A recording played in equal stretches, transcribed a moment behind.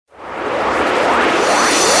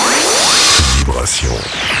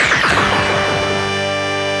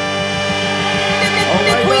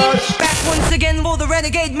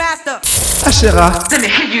Renegade Master. Ashera.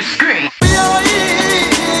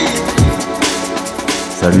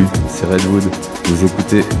 Salut, c'est Redwood. Vous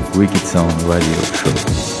écoutez Wicked Sound Radio Show.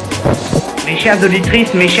 Mes chères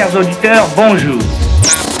auditrices, mes chers auditeurs, bonjour.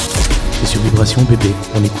 C'est sur Vibration Bébé,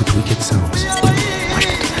 on écoute Wicked Sounds.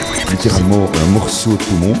 Littéralement un morceau de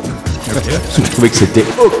poumon. Parce que je trouvais que c'était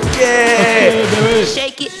OK.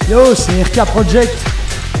 Shake it. Yo, c'est RK Project.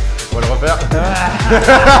 On va le refaire.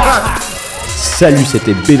 Salut,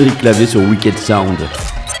 c'était Bédric Clavé sur Wicked Sound.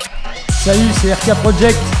 Salut, c'est RK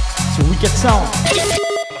Project sur Wicked Sound.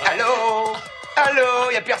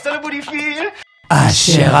 Allô, y'a personne au bout du fil?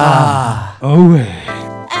 Ashera. Oh ouais.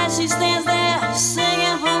 As she stands there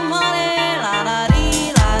singing for money, la la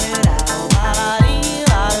dee la doo da, la la dee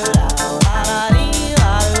la doo da, la la dee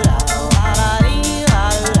la doo da, la la dee la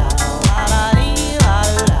doo da, la la dee la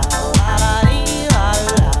doo da, la la dee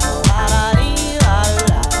la doo da, la la dee la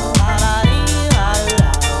doo da, la la dee la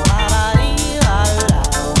doo da, la la dee la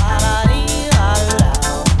doo da, la la dee la doo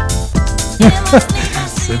da.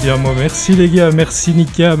 C'est bien moi, merci les gars, merci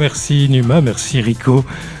Nika, merci Numa, merci Rico,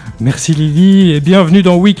 merci Lily et bienvenue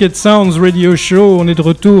dans Wicked Sounds Radio Show. On est de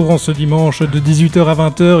retour en ce dimanche de 18h à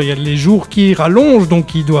 20h, il y a les jours qui rallongent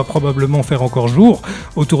donc il doit probablement faire encore jour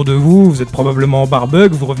autour de vous, vous êtes probablement en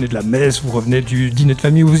barbecue, vous revenez de la messe, vous revenez du dîner de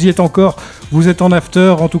famille, vous y êtes encore, vous êtes en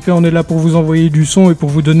after, en tout cas on est là pour vous envoyer du son et pour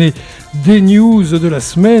vous donner des news de la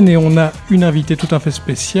semaine et on a une invitée tout à fait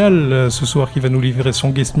spéciale ce soir qui va nous livrer son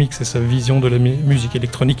guest mix et sa vision de la musique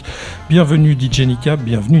électronique. Bienvenue DJ Nika,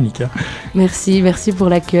 bienvenue Nika. Merci pour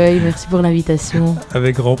l'accueil, merci pour l'invitation.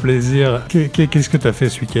 Avec grand plaisir. Qu'est-ce que tu as fait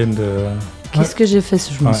ce week-end Qu'est-ce que j'ai fait?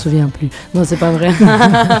 Je m'en souviens plus. Non, c'est pas vrai.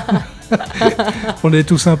 On est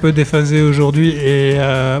tous un peu déphasés aujourd'hui et...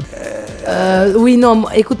 oui, non,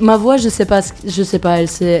 écoute, ma voix, je sais pas, elle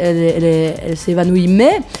s'est évanouie,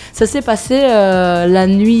 mais ça s'est passé la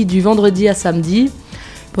nuit du vendredi à samedi,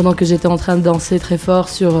 pendant que j'étais en train de danser très fort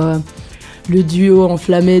sur le duo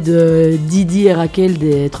enflammé de Didi et Raquel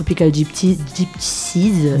des Tropical Gypsies.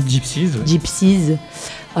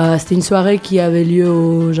 C'était une soirée qui avait lieu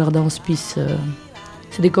au Jardin Hospice.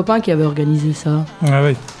 C'est des copains qui avaient organisé ça. Ah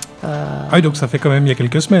oui. Ah oui, donc ça fait quand même il y a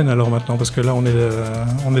quelques semaines alors maintenant, parce que là on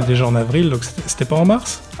est déjà en avril, donc c'était pas en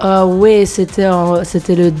mars? Oui, c'était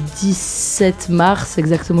le 17 mars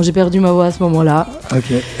exactement. J'ai perdu ma voix à ce moment-là.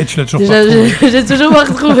 Ok. Et tu l'as toujours pas retrouvée? J'ai toujours pas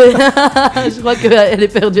retrouvée. Je crois qu'elle est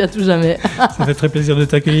perdue à tout jamais. Ça fait très plaisir de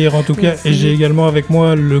t'accueillir en tout cas. Et j'ai également avec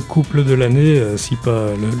moi le couple de l'année, si pas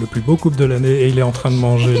le plus beau couple de l'année, et il est en train de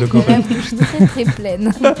manger le copain. Je suis très très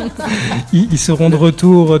pleine. Ils seront de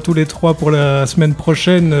retour tous les trois pour la semaine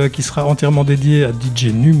prochaine, qui sera entièrement dédiée à DJ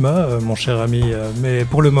Numa, mon cher ami. Mais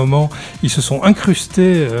pour le moment, ils se sont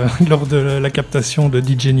incrustés lors de la captation de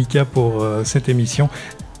DJ Nika pour cette émission.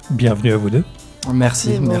 Bienvenue à vous deux.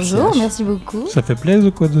 Merci. Bonjour, merci beaucoup. Ça fait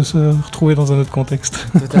plaisir quoi de se retrouver dans un autre contexte.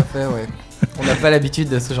 Tout à fait, ouais. On n'a pas l'habitude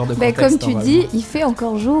de ce genre de contexte. Comme tu dis, il fait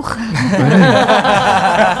encore jour.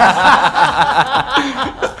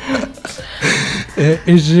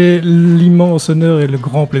 Et j'ai l'immense honneur et le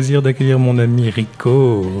grand plaisir d'accueillir mon ami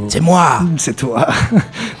Rico. C'est moi. C'est toi.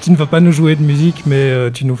 Tu ne vas pas nous jouer de musique,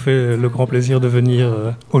 mais tu nous fais le grand plaisir de venir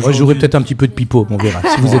aujourd'hui. Moi, je jouerai peut-être un petit peu de pipeau, on verra,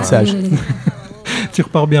 si vous êtes sage. Tu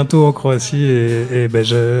repars bientôt en Croatie et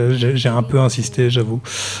j'ai un peu insisté, j'avoue,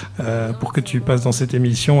 pour que tu passes dans cette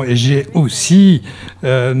émission. Et j'ai aussi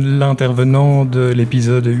l'intervenant de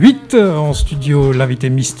l'épisode 8 en studio,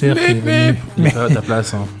 l'invité mystère qui est venu. Mais ta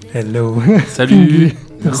place. Hein. Hello. Salut.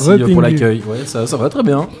 Merci pour l'accueil. Ouais, ça va très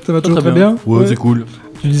bien. Ça va toujours très bien. Ouais, c'est cool.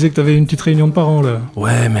 Tu disais que tu avais une petite réunion de parents là.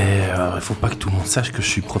 Ouais, mais il faut pas que tout le monde sache que je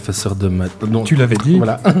suis professeur de maths. Non, tu l'avais dit.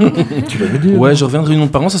 Voilà. Tu l'avais dit. Ouais, je reviens de réunion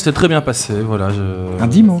de parents, ça s'est très bien passé. Voilà, un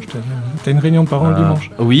dimanche, t'as une réunion de parents le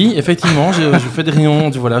dimanche. Oui, effectivement, je fais des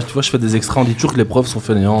réunions. Voilà, tu vois, je fais des extras. On dit toujours que les profs sont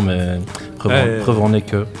fainéants, mais preuve en est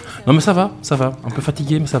que. Non, mais ça va. Un peu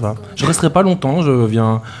fatigué, mais ça va. Je resterai pas longtemps. Je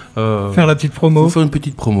viens faire la petite promo. Faire une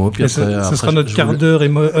petite promo. Puis après, ce sera notre quart d'heure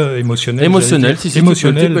émotionnel. Émotionnel, si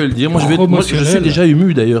émotionnel. Tu peux le dire. Moi, je suis déjà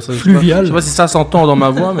ému d'ailleurs. Fluvial. Je sais pas si ça s'entend dans ma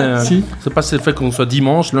voix, mais c'est pas le fait qu'on soit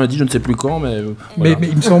dimanche, lundi, je ne sais plus quand, mais. Voilà. Mais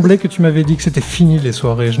il me semblait que tu m'avais dit que c'était fini les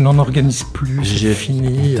soirées. Je n'en organise plus. J'ai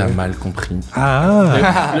fini. T'as mal compris.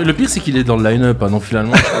 Ah. Le pire, c'est qu'il est dans le line-up, hein, donc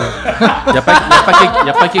finalement, il y a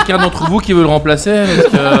pas quelqu'un d'entre vous qui veut le remplacer. Parce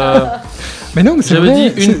que... Mais non, mais c'est j'avais vrai,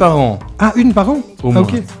 dit une par an. Ah, une par an. Au moins.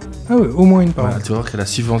 Ok. Ah ouais, au moins une par an. Tu vas voir qu'à la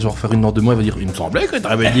suivante, je vais refaire une dans 2 mois, il va dire, il me semblait que tu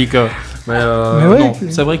avais dit que. Mais ouais, non,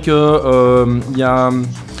 c'est vrai que il y a.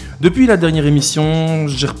 Depuis la dernière émission,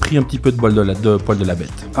 j'ai repris un petit peu de poil de la bête.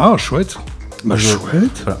 Ah, chouette. Bah,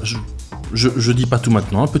 chouette. Voilà, je dis pas tout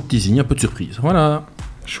maintenant, un peu de teasing, un peu de surprise. Voilà.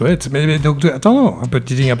 Chouette. Mais donc, attends, un peu de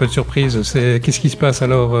teasing, un peu de surprise. Qu'est-ce qui se passe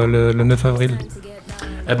alors le 9 avril?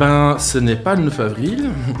 Eh ben, ce n'est pas le 9 avril.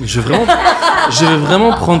 Je vais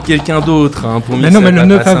vraiment prendre quelqu'un d'autre pour mais non, mais le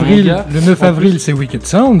 9 avril, c'est Wicked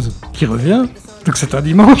Sounds qui revient. Donc c'est un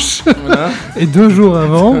dimanche. Voilà. Et 2 jours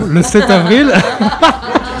avant, le 7 avril.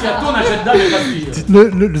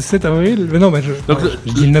 Le 7 avril. Mais non, mais je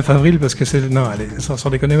dis le 9 avril parce que c'est. Non, allez, sans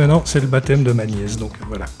déconner maintenant, c'est le baptême de ma nièce. Donc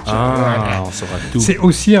voilà. Ah, on saura tout. C'est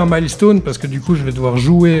aussi un milestone parce que du coup, je vais devoir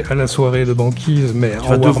jouer à la soirée de banquise. Mais tu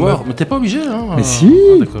vas devoir. Mais t'es pas obligé, hein. Mais si.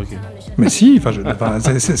 Ah, d'accord, ok. Mais si,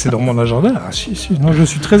 c'est dans mon agenda. Ah, si. Non, je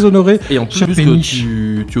suis très honoré. Et en plus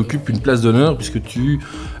que tu occupes une place d'honneur puisque tu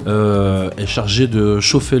es chargé de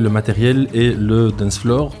chauffer le matériel et le dance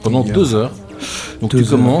floor pendant 2 heures. Donc tu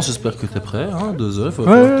commences, j'espère que tu es prêt, 2 heures, il faut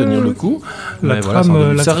tenir le coup. La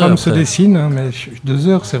trame se dessine, mais 2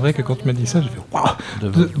 heures, c'est vrai que quand tu m'as dit ça, j'ai fait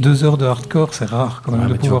waouh, 2 heures de hardcore, c'est rare quand même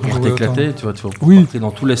de pouvoir jouer t'éclater, tu vas partir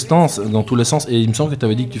dans tous les sens, et il me semble que tu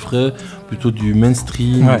avais dit que tu ferais plutôt du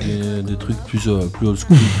mainstream, des trucs plus old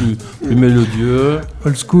school, plus mélodieux.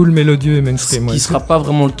 Old school, mélodieux et mainstream. Ce qui ne sera pas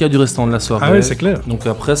vraiment le cas du restant de la soirée. Ah ouais, c'est clair. Donc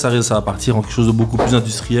après, ça va partir en quelque chose de beaucoup plus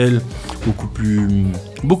industriel,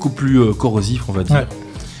 beaucoup plus corrosif, on va dire. Ouais.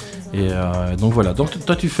 Et donc voilà, donc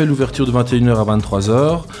toi tu fais l'ouverture de 21h à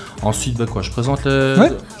 23h. Ensuite, je présente les...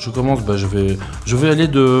 Ouais. Je commence, je vais aller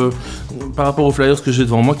par rapport aux flyers que j'ai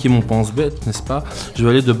devant moi, qui est mon pense-bête, n'est-ce pas? Je vais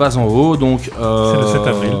aller de bas en haut, donc... c'est le 7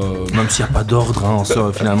 avril. Même s'il n'y a pas d'ordre,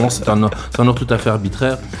 finalement, c'est un ordre tout à fait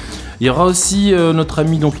arbitraire. Il y aura aussi notre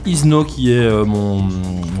ami donc Isno, qui est mon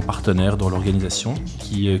partenaire dans l'organisation,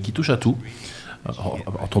 qui touche à tout.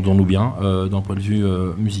 Entendons-nous bien d'un point de vue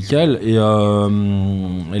musical et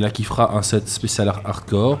là qui fera un set spécial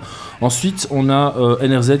hardcore. Ensuite on a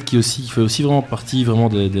NRZ qui fait aussi vraiment partie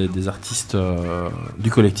des artistes du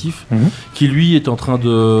collectif, qui lui est en train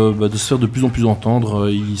de se faire de plus en plus entendre.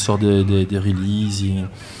 Il sort des releases,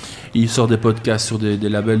 il sort des podcasts sur des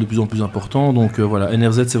labels de plus en plus importants. Donc voilà,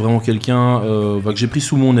 NRZ c'est vraiment quelqu'un que j'ai pris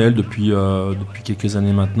sous mon aile depuis quelques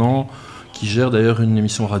années maintenant, qui gère d'ailleurs une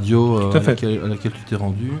émission radio à laquelle tu t'es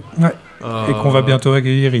rendu. Ouais. Et qu'on va bientôt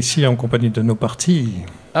accueillir ici en compagnie de nos parties.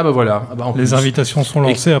 Ah bah voilà. Les invitations sont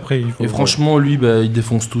lancées après. Franchement, lui, il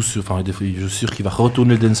défonce tous. Enfin, je suis sûr qu'il va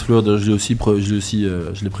retourner le dance floor. Je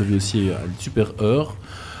l'ai prévu aussi à une super heure.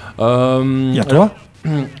 Il y a toi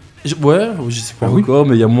je sais pas encore,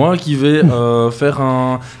 mais il y a moi qui vais faire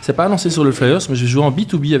un... C'est pas annoncé sur le Flyers, mais je vais jouer en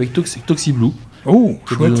B2B avec Toxi Blue. Oh,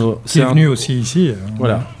 chouette. Qui est venu aussi ici.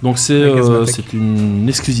 Voilà, donc c'est une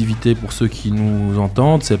exclusivité pour ceux qui nous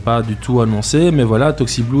entendent, c'est pas du tout annoncé, mais voilà,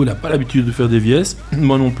 Toxi Blue, il n'a pas l'habitude de faire des VS,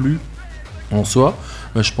 moi non plus, en soi,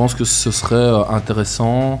 mais je pense que ce serait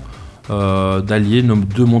intéressant d'allier nos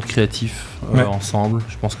 2 mondes créatifs ensemble.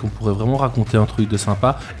 Je pense qu'on pourrait vraiment raconter un truc de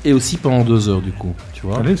sympa, et aussi pendant 2 heures du coup, tu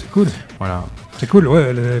vois. Allez, c'est cool. Voilà. C'est cool,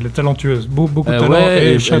 ouais, elle est talentueuse, beaucoup de talent,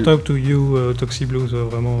 et shout out to you, Toxi Blues,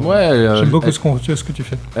 vraiment. J'aime beaucoup ce que tu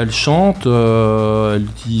fais. Elle chante, elle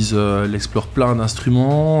utilise, elle explore plein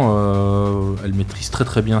d'instruments, elle maîtrise très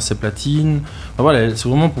très bien ses platines. Enfin, voilà, c'est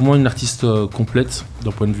vraiment pour moi une artiste complète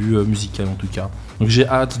d'un point de vue musical en tout cas. Donc j'ai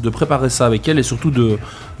hâte de préparer ça avec elle et surtout de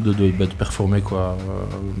performer quoi.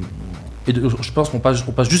 Et je pense qu'on passe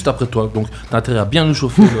juste après toi, donc t'as intérêt à bien nous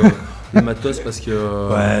chauffer le matos parce que...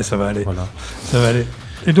 Ouais, ça va aller. Voilà. Ça va aller.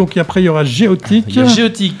 Et donc après il y aura Géotique. Il y a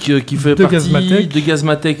Géotique qui fait partie de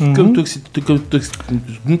Gazmatech, comme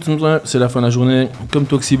c'est la fin de la journée, comme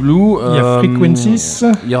Toxi Blue. Il y a Frequencies.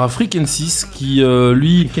 Il y aura Frequencies qui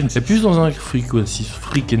lui est plus dans un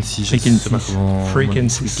Frequencies,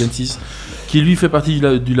 qui lui fait partie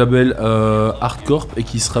du label Hardcore et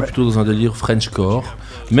qui sera plutôt dans un délire Frenchcore.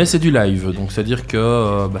 Mais c'est du live, donc c'est-à-dire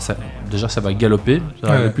que ça va galoper, ça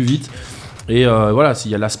va aller plus vite. Et voilà,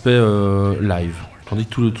 il y a l'aspect live. Tandis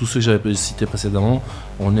que tous ceux que j'avais cités précédemment,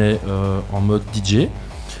 on est en mode DJ.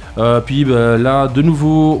 Puis là, de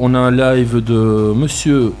nouveau, on a un live de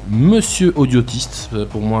Monsieur Audiotiste.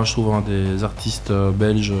 Pour moi, je trouve un des artistes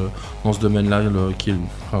belges dans ce domaine-là.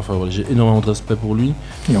 J'ai énormément de respect pour lui.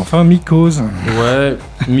 Et enfin, Mycose. Ouais,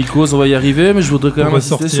 Mycose, on va y arriver, mais je voudrais quand même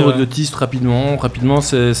insister sur Audiotiste rapidement. Rapidement,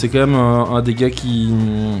 c'est quand même un des gars qui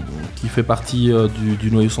fait partie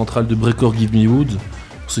du noyau central de Breakcore Give Me Wood.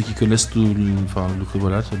 Pour ceux qui connaissent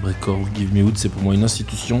Breakcore Give Me Wood, c'est pour moi une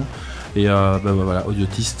institution. Et voilà,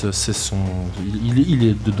 Audiotiste, il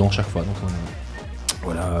est dedans chaque fois. Donc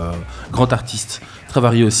voilà, grand artiste, très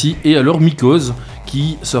varié aussi. Et alors Mycose,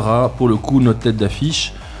 qui sera pour le coup notre tête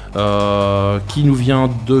d'affiche, qui nous vient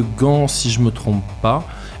de Gand si je me trompe pas,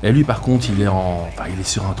 Et lui, par contre, il est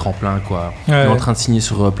sur un tremplin, quoi. Il est Ouais. en train de signer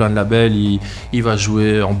sur plein de labels. Il va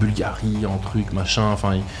jouer en Bulgarie, en truc, machin.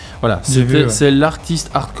 Enfin, voilà. J'ai vu, ouais. C'est l'artiste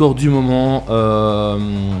hardcore du moment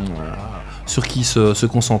sur qui se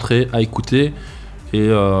concentrer, à écouter et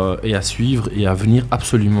à suivre et à venir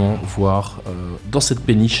absolument voir dans cette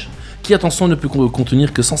péniche qui, attention, ne peut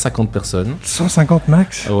contenir que 150 personnes. 150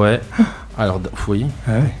 max. Ouais. Alors, oui,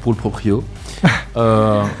 Ouais. pour le proprio.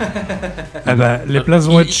 Ah bah, les places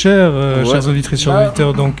vont être chères, chers auditrices et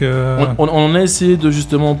auditeurs, donc... On a essayé de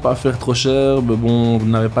justement pas faire trop cher, mais bon, on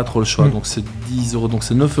n'avait pas trop le choix, donc c'est 10 €, donc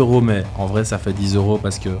c'est 9 €, mais en vrai ça fait 10 €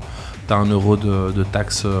 parce que t'as 1 € de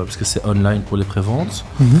taxe, parce que c'est online pour les préventes.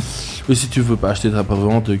 Et si tu veux pas acheter ta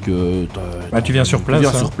prévente et que tu viens sur place. Tu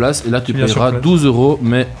viens sur place, et là tu viens sur paieras place. 12 €,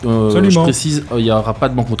 mais je Absolument. précise, il n'y aura pas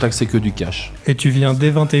de banque contact, c'est que du cash. Et tu viens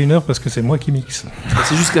dès 21h parce que c'est moi qui mixe.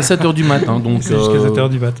 C'est jusqu'à 7h du matin, donc C'est jusqu'à 7h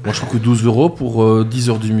du mat. moi je trouve que 12 € pour 10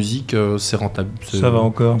 heures de musique, c'est rentable. Ça va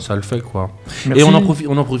encore. Ça le fait, quoi. Merci. Et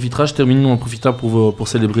on en profitera, je termine, on en profitera pour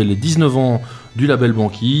célébrer les 19 ans du label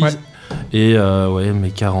Banquise. Ouais. Et mes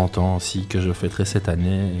 40 ans aussi que je fêterai cette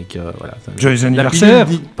année. Et que, voilà, Joyeux la anniversaire.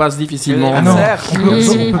 pilule passe difficilement. Ah non,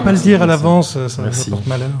 on peut pas le dire à l'avance, ça Merci. porte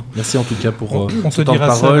malheur. Merci en tout cas pour On te ce temps de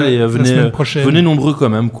dira ça parole et la semaine prochaine. venez nombreux quand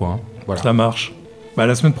même, quoi. Voilà. Ça marche. Bah,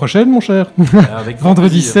 la semaine prochaine, mon cher. Avec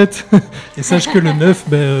Vendredi plaisir. 7. Et sache que le 9,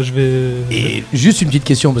 je vais... Et juste une petite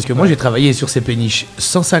question, parce que moi j'ai travaillé sur ces péniches.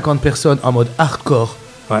 150 personnes en mode hardcore.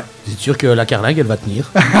 Ouais. Vous êtes sûr que la carlingue elle va tenir?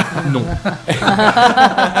 Non.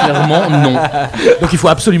 Clairement, non. Donc il faut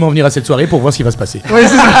absolument venir à cette soirée pour voir ce qui va se passer.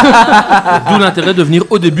 D'où l'intérêt de venir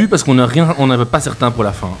au début parce qu'on n'avait pas certain pour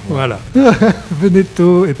la fin. Voilà. Venez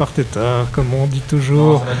tôt et partez tard, comme on dit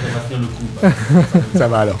toujours. Ça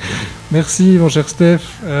va alors. Merci, mon cher Steph.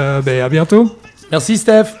 À bientôt. Merci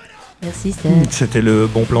Steph. Merci, Steph. C'était le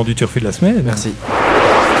bon plan du turfu de la semaine. Merci.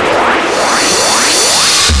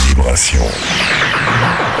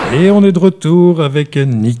 Et on est de retour avec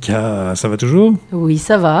Nika. Ça va toujours? Oui,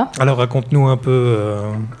 ça va. Alors raconte-nous un peu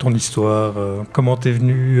ton histoire. Comment t'es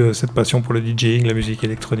venue cette passion pour le DJing, la musique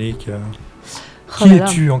électronique Oh Qui là là.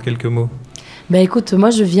 es-tu en quelques mots? Bah écoute, moi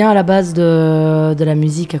je viens à la base de la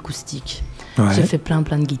musique acoustique. Ouais. J'ai fait plein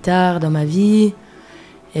de guitares dans ma vie.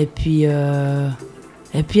 Et puis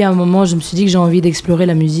à un moment, je me suis dit que j'ai envie d'explorer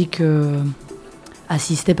la musique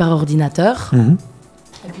assistée par ordinateur. Mhm.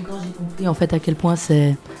 Et puis quand j'ai compris en fait à quel point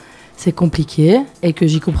c'est compliqué et que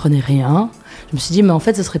j'y comprenais rien, je me suis dit mais en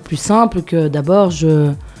fait ce serait plus simple que d'abord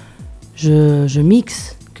je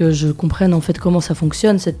mixe, que je comprenne en fait comment ça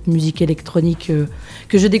fonctionne cette musique électronique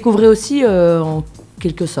que je découvrais aussi en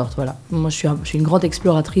quelque sorte. Voilà. Moi je suis une grande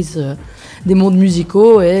exploratrice des mondes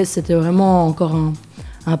musicaux et c'était vraiment encore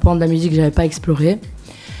un pan de la musique que j'avais pas exploré.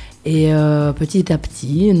 Et petit à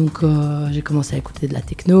petit, donc j'ai commencé à écouter de la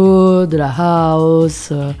techno, de la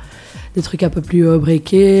house, des trucs un peu plus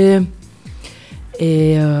breakés.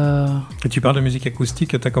 Et tu parles de musique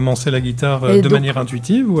acoustique, t'as commencé la guitare Et de donc- manière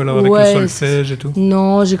intuitive ou alors avec Ouais, le solfège et tout?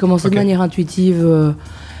 non, j'ai commencé Ok. de manière intuitive.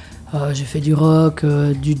 J'ai fait du rock,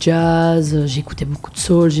 du jazz, j'ai écouté beaucoup de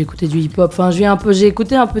soul, j'ai écouté du hip-hop. Enfin, j'ai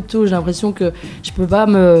écouté un peu de tout. J'ai l'impression que je peux pas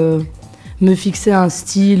me fixer un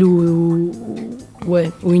style ou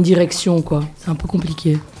une direction, quoi. C'est un peu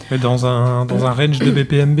compliqué. Mais dans un range de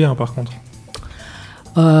BPM bien par contre.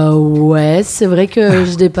 Ouais, c'est vrai que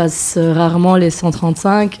je dépasse rarement les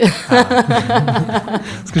 135.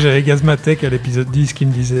 Parce que j'avais Gazmatech à l'épisode 10 qui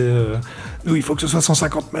me disait nous il faut que ce soit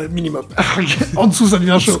 150 minimum. En dessous ça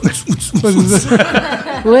devient chaud.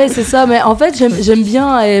 Ouais, c'est ça. Mais en fait, j'aime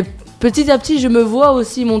bien. Et petit à petit, je me vois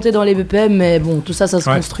aussi monter dans les BPM. Mais bon, tout ça se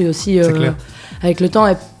Ouais, construit aussi c'est clair. avec le temps.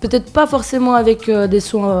 Et peut-être pas forcément avec des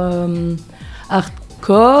sons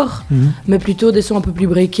hardcore, mais plutôt des sons un peu plus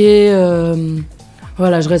breakés.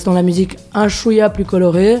 Voilà, je reste dans la musique un chouïa plus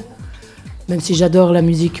colorée. Même si j'adore la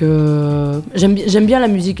musique... J'aime bien la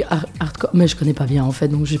musique hardcore, mais je connais pas bien en fait.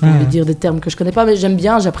 Donc j'ai pas envie de dire des termes que je connais pas. Mais j'aime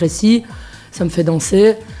bien, j'apprécie. Ça me fait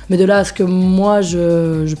danser. Mais de là à ce que moi,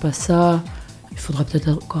 je passe ça... Il faudra peut-être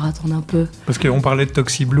encore attendre un peu. Parce qu'on parlait de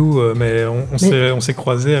Toxi Blue, mais on s'est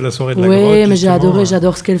croisés à la soirée de la Oui, grotte. mais j'ai justement. adoré,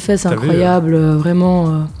 j'adore ce qu'elle fait, c'est T'as vu, incroyable,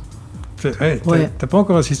 vraiment. Ouais. T'as pas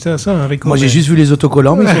encore assisté à ça, hein, Rico? Moi j'ai juste vu les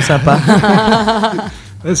autocollants, mais ils sont sympas.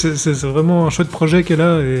 Ouais, c'est vraiment un chouette projet qu'elle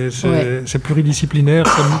a et Ouais. c'est pluridisciplinaire.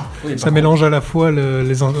 Ça mélange à la fois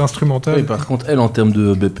l'instrumental. Oui, par contre, elle, en termes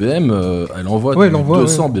de BPM, elle envoie Ouais, du elle envoie,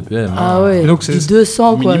 200 BPM. Ah ouais, Et donc, du c'est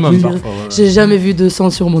 200 quoi. minimum, Je veux dire, parfois, ouais. j'ai jamais vu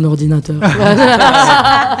 200 sur mon ordinateur.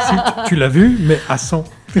 Si, tu l'as vu, mais à 100.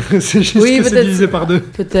 C'est juste Oui, que c'est peut-être. divisé par deux.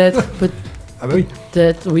 Peut-être. Ah bah oui.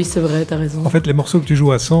 Peut-être, oui, c'est vrai, t'as raison. En fait, les morceaux que tu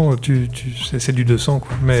joues à 100, c'est du 200, quoi.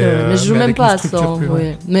 C'est vrai, mais je joue même avec pas une à structure 100. plus longue.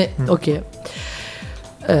 Ouais. Mais ok.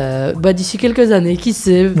 D'ici quelques années, qui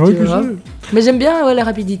sait, Oui, tu vois. Mais j'aime bien la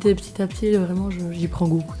rapidité, petit à petit, vraiment, j'y prends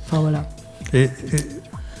goût. Enfin voilà. Et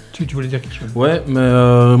tu voulais dire quelque chose? Ouais,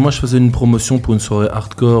 mais moi je faisais une promotion pour une soirée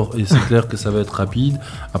hardcore et c'est clair que ça va être rapide.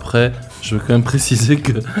 Après, je veux quand même préciser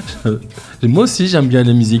que moi aussi j'aime bien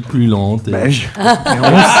les musiques plus lentes. Et... tu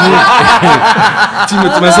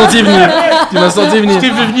m'as senti venir. Tu m'as senti venir. Je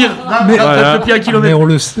t'ai vu venir Voilà. depuis 1 Mais kilomètre. on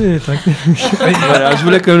le sait, t'inquiète. Voilà, je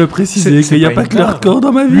voulais quand même le préciser qu'il n'y a pas que le hardcore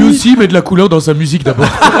dans ma vie. Lui aussi met de la couleur dans sa musique d'abord.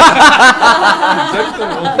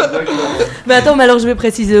 Mais attends, mais alors je vais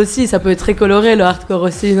préciser aussi, ça peut être très coloré le hardcore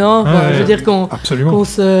aussi, non? Enfin, je veux dire Absolument. qu'on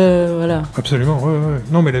se. Voilà. Absolument, ouais.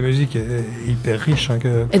 Non, mais la musique est hyper riche. Hein,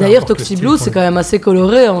 Et d'ailleurs, Toxi Blues, c'est quand même assez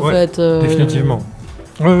coloré en fait. Définitivement.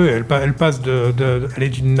 Oui, elle passe aller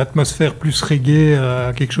d'une atmosphère plus reggae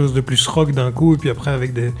à quelque chose de plus rock d'un coup, et puis après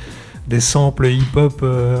avec des samples hip-hop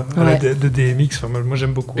de DMX. Enfin, moi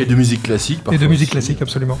j'aime beaucoup. Et de musique classique, parfois. Et de musique aussi. classique,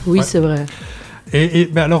 absolument. Oui, Ouais. c'est vrai. Et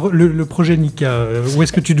alors, le projet NIKA, où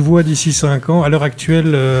est-ce que tu te vois d'ici 5 ans? À l'heure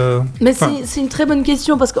actuelle Mais c'est une très bonne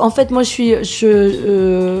question parce qu'en fait, moi, je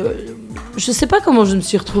sais pas comment je me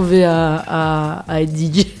suis retrouvée à être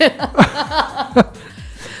DJ.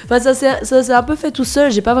 Enfin, ça s'est un peu fait tout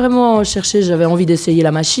seul. J'ai pas vraiment cherché. J'avais envie d'essayer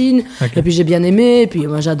la machine. Ok. Et puis j'ai bien aimé. Et puis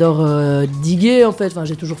moi, j'adore diguer en fait. Enfin,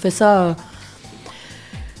 j'ai toujours fait ça.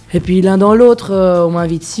 Et puis l'un dans l'autre, on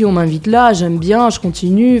m'invite ci, on m'invite là. J'aime bien, je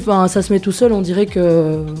continue. Enfin, ça se met tout seul. On dirait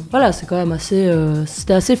que voilà, c'est quand même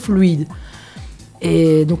c'était assez fluide.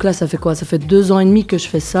 Et donc là, ça fait quoi? Ça fait 2 ans et demi que je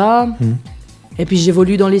fais ça. Et puis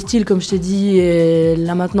j'évolue dans les styles, comme je t'ai dit. Et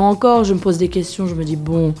là maintenant encore, je me pose des questions. Je me dis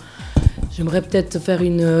bon, j'aimerais peut-être faire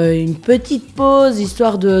une petite pause,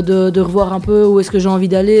 histoire de revoir un peu où est-ce que j'ai envie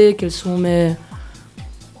d'aller, quels sont mes...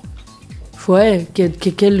 Ouais,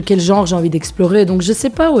 quel genre j'ai envie d'explorer. Donc je sais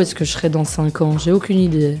pas où est-ce que je serai dans 5 ans, j'ai aucune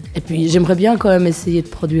idée. Et puis j'aimerais bien quand même essayer de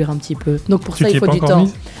produire un petit peu. Donc pour ça, il faut du temps.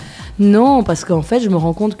 Non, parce qu'en fait, je me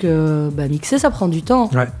rends compte que mixer, ça prend du temps.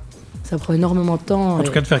 Ouais. Ça prend énormément de temps. En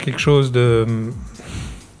tout cas, de faire quelque chose de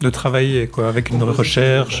travailler, quoi, avec une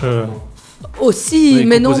recherche. Aussi, Oui,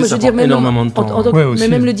 mais non, composer, mais je ça veux dire, prend même énormément de temps. Ouais, aussi. mais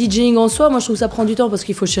même le DJing en soi, moi je trouve que ça prend du temps parce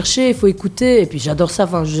qu'il faut chercher, il faut écouter, et puis j'adore ça,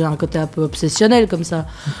 enfin j'ai un côté un peu obsessionnel comme ça,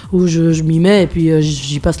 où je m'y mets, et puis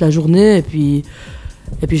j'y passe la journée, et puis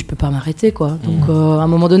je peux pas m'arrêter, quoi. Donc à un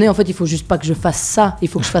moment donné, en fait, il faut juste pas que je fasse ça, il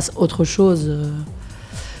faut que je fasse autre chose,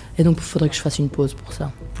 et donc il faudrait que je fasse une pause pour ça.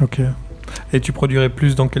 Ok. Et tu produirais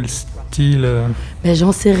plus dans quel style Mais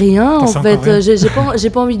j'en sais rien, T'en en sais fait. encore rien. J'ai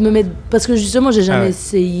pas envie de me mettre... Parce que justement, j'ai jamais ouais.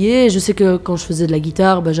 essayé. Je sais que quand je faisais de la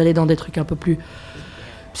guitare, j'allais dans des trucs un peu plus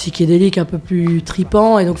psychédéliques, un peu plus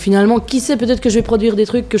tripants. Et donc finalement, qui sait, peut-être que je vais produire des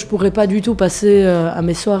trucs que je pourrais pas du tout passer à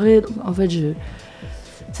mes soirées. Donc, en fait,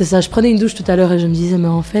 c'est ça, je prenais une douche tout à l'heure et je me disais, mais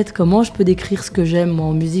en fait, comment je peux décrire ce que j'aime, moi,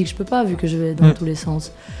 en musique? Je peux pas, vu que je vais dans tous les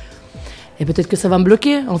sens. Et peut-être que ça va me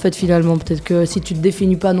bloquer, en fait, finalement. Peut-être que si tu te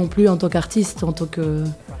définis pas non plus en tant qu'artiste, en tant que...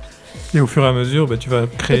 Et au fur et à mesure, tu vas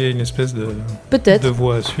créer une espèce de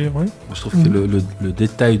voie à suivre. Oui. Je trouve que le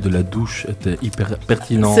détail de la douche était hyper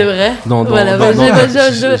pertinent. C'est vrai. Voilà,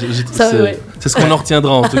 c'est ce qu'on en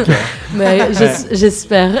retiendra en tout cas. Mais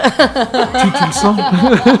j'espère. Tu le sens?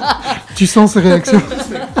 Tu sens ces réactions?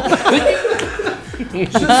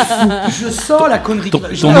 Je sens la connerie. Ton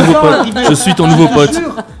nouveau pote. Je suis ton nouveau pote.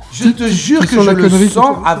 Je te jure que je le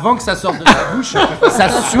sens avant que ça sorte de ta bouche. Ça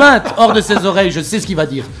suinte hors de ses oreilles. Je sais ce qu'il va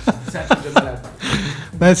dire. C'est un truc de malade.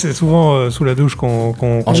 C'est souvent sous la douche qu'on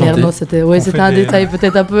Merde, non, c'était un détail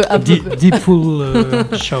peut-être un peu... Deep full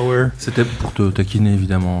shower. C'était pour te taquiner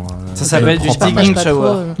évidemment. Ça s'appelle du digging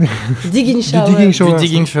shower. Digging shower. Du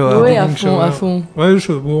digging shower. Oui, à fond. Ouais,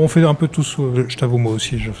 on fait un peu tous, je t'avoue moi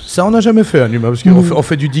aussi. Ça, on n'a jamais fait, Numa, parce qu'on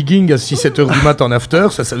fait du digging à 6-7 heures du matin en after,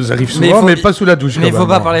 ça nous arrive souvent, mais pas sous la douche. Mais il faut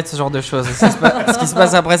pas parler de ce genre de choses. Ce qui se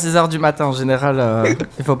passe après 6 heures du matin, en général,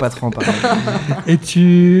 il faut pas trop en parler. Et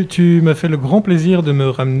tu m'as fait le grand plaisir de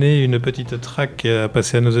me ramener une petite track à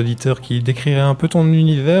passer à nos auditeurs qui décrirait un peu ton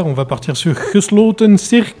univers. On va partir sur Gesloten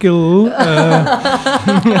Circle,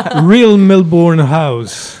 Real Melbourne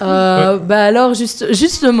House. Alors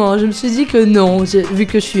justement, je me suis dit que non, vu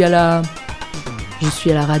que je suis à la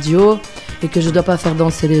radio et que je dois pas faire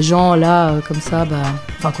danser les gens là comme ça,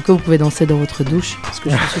 enfin quoique vous pouvez danser dans votre douche, parce que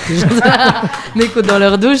je suis sûre que les gens m'écoutent dans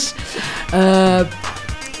leur douche.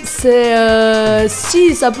 C'est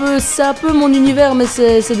un peu mon univers, mais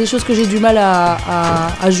c'est des choses que j'ai du mal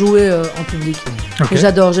à jouer en public. Okay.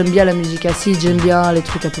 J'adore, j'aime bien la musique acide, j'aime bien les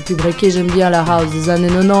trucs un peu plus breakés, j'aime bien la house des années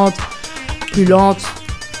 90, plus lente.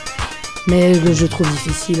 mais je trouve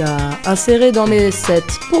difficile à insérer dans mes sets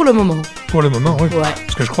pour le moment. Pour le moment, oui. Ouais.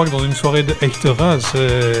 Parce que je crois que dans une soirée de Echtera,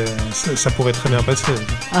 ça pourrait très bien passer.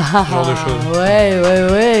 Ce genre de choses.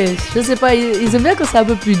 Ouais. Je sais pas, ils aiment bien quand c'est un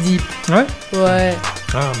peu plus deep. Ouais. Ouais.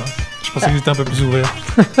 Ah mince. Je pensais qu'ils étaient un peu plus ouverts.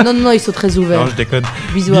 Non, ils sont très ouverts. Non, je déconne.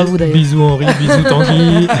 Bisous à vous d'ailleurs. Bisous Henri, bisous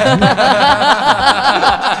Tanguy.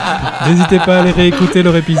 N'hésitez pas à aller réécouter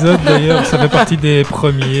leur épisode. D'ailleurs, ça fait partie des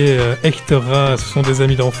premiers. Echtera, ce sont des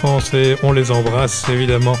amis d'enfance et on les embrasse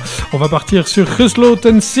évidemment. On va partir sur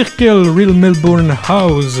Gesloten Circle, Real Melbourne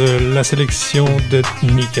House, la sélection de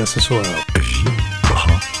NIKA ce soir.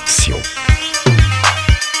 Vibration.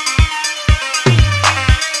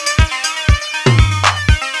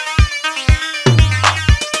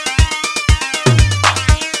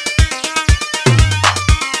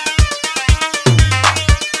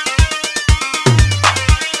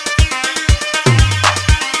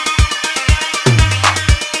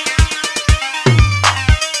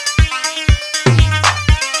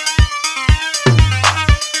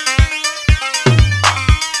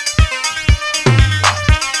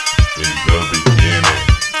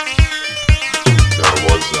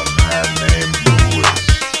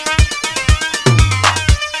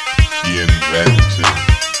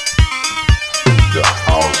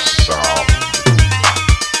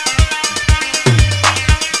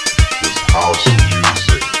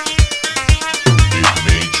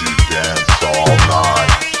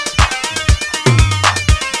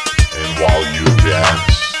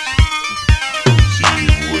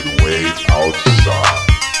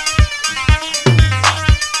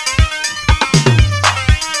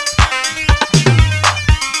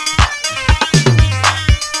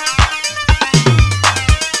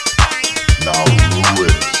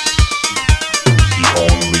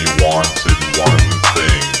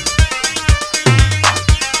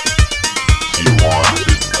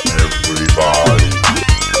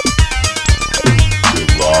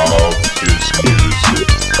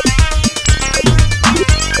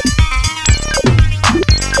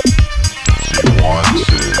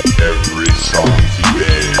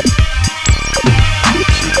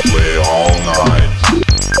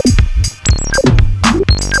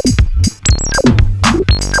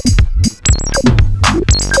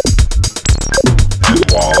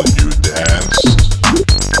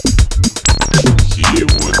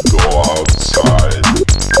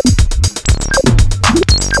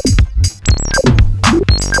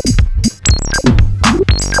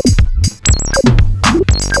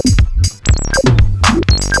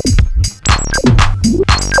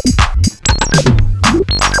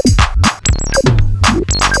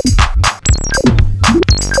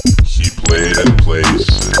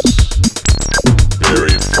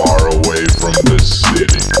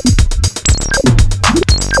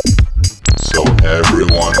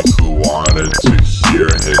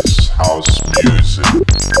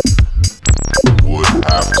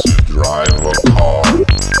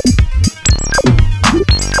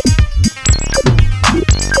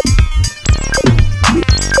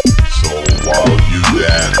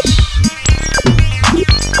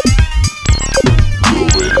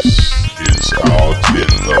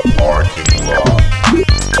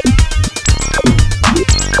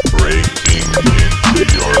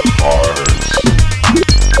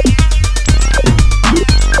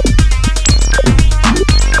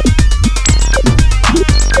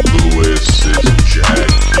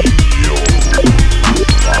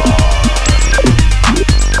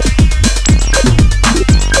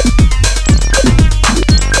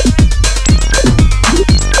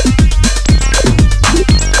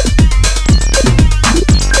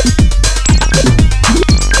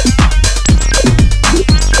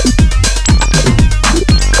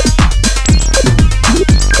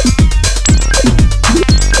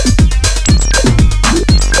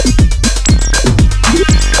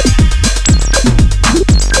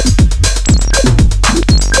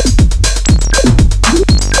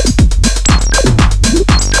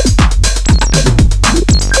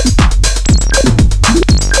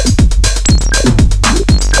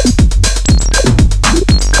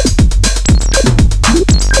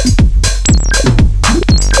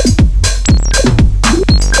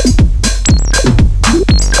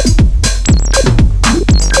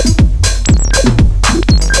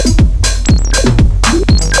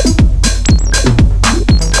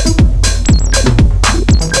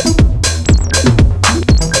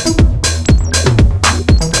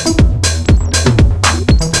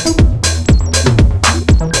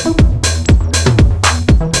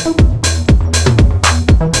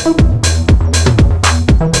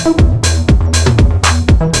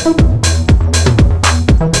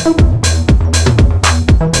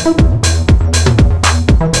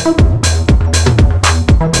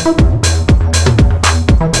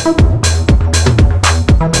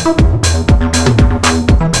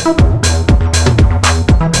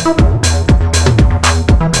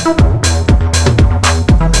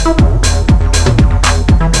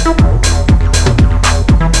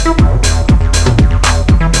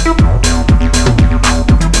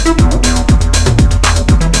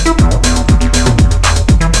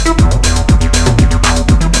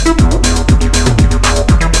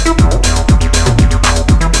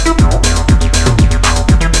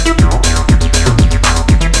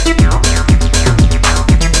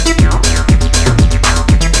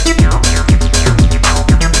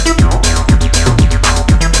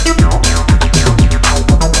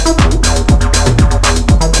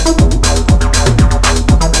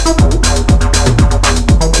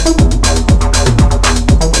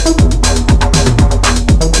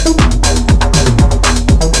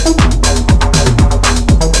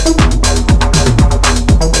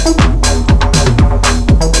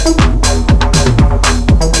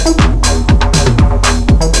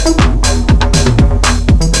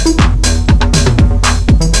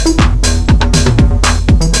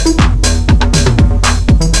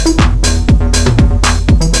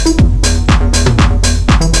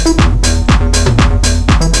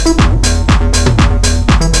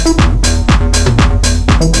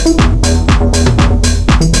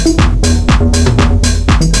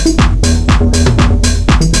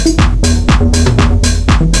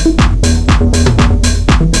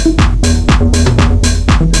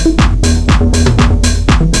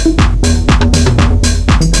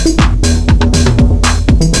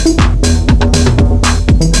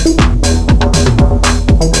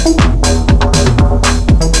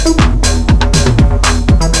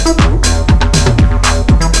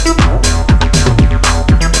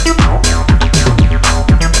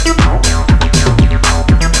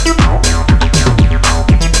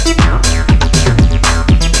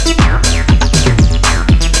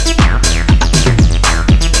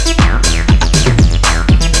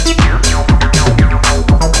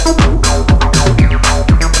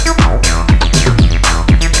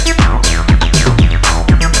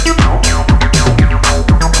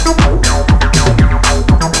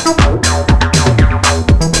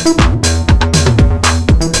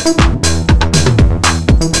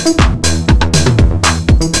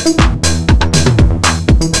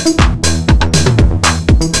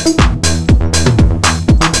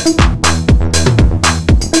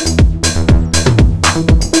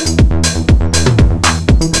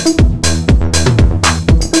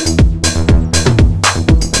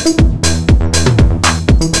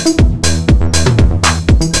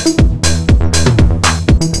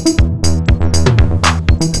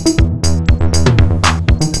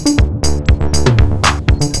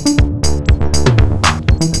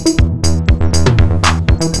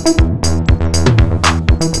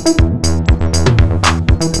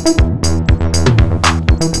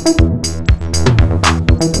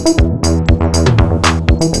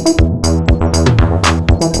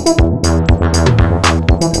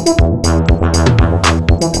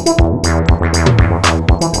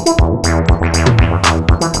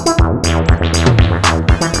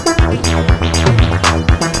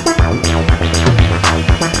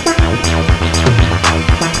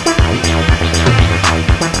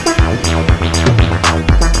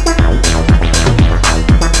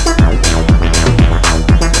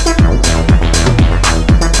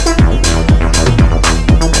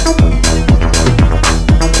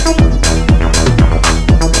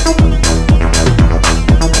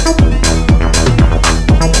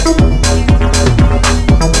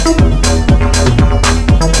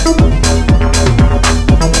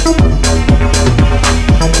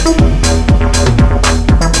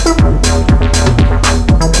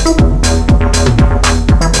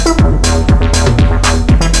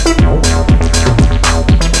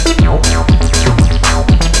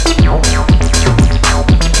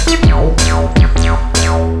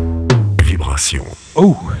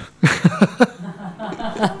 Oh.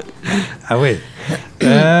 Ah ouais.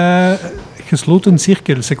 Gesloten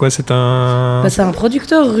Cirkel, c'est quoi? C'est un... C'est un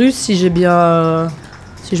producteur russe, si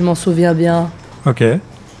je m'en souviens bien. Ok.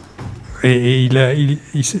 Et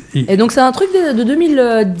Et donc c'est un truc de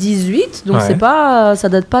 2018, donc Ouais. ça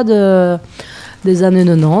date pas des années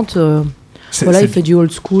 90. Il fait du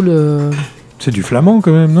old school. C'est du flamand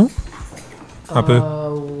quand même, non? Un peu.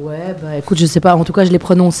 Ouais, écoute, je sais pas. En tout cas, je l'ai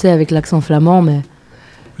prononcé avec l'accent flamand, mais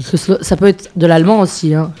ça peut être de l'allemand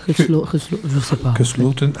aussi. Hein. Je sais pas.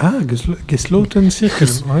 Gesloten Cirkel.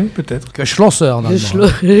 Oui, peut-être. Schlosser, normalement.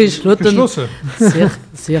 Geschlossen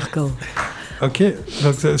Circle. Ok,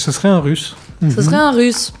 donc ce serait un russe. Ce serait un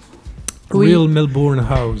russe. Oui. Real Melbourne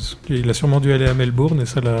House. Il a sûrement dû aller à Melbourne et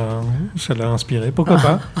ça l'a inspiré. Pourquoi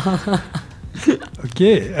pas? Ok,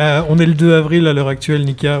 on est le 2 avril à l'heure actuelle,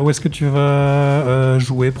 Nika. Où est-ce que tu vas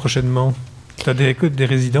jouer prochainement? T'as des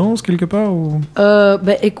résidences quelque part ou...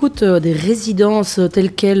 Écoute, des résidences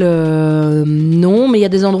telles quelles, non, mais il y a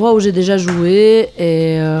des endroits où j'ai déjà joué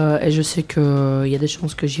et je sais qu'il y a des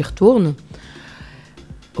chances que j'y retourne.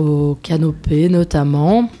 Au Canopé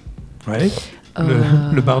notamment. Ouais.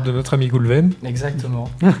 Le bar de notre ami Goulven. Exactement.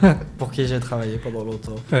 Pour qui j'ai travaillé pendant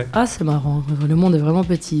longtemps. Ouais. Ah, c'est marrant. Le monde est vraiment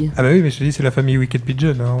petit. Ah bah oui, mais je te dis, c'est la famille Wicked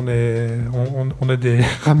Pigeon. Hein. On a des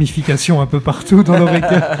ramifications un peu partout dans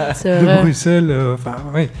l'oreca de Bruxelles.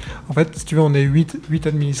 Oui. En fait, si tu veux, on est 8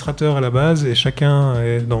 administrateurs à la base et chacun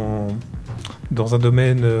est dans un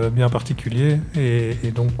domaine bien particulier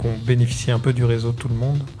et donc on bénéficie un peu du réseau de tout le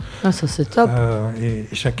monde. Ah, ça c'est top. Et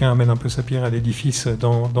chacun amène un peu sa pierre à l'édifice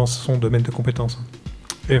dans son domaine de compétences.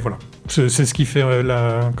 Et voilà, c'est ce qui fait,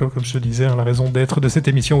 comme je te disais, la raison d'être de cette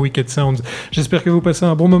émission Wicked Sounds. J'espère que vous passez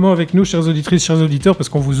un bon moment avec nous, chères auditrices, chers auditeurs, parce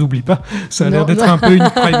qu'on vous oublie pas. Ça a l'air d'être un peu une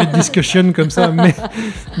private discussion comme ça,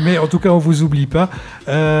 mais en tout cas, on vous oublie pas.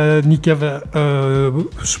 Nika va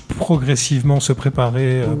progressivement se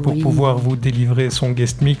préparer pour pouvoir vous délivrer son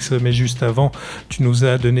guest mix, mais juste avant, tu nous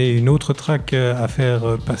as donné une autre track à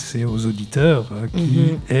faire passer aux auditeurs,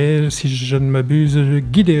 qui est, si je ne m'abuse,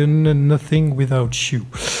 Gideon, Nothing Without You.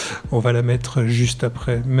 On va la mettre juste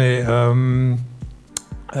après. Mais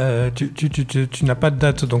tu n'as pas de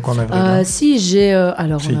date donc en avril. Si, j'ai...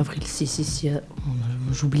 alors en avril, si.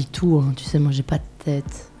 J'oublie tout, hein. Tu sais, moi j'ai pas de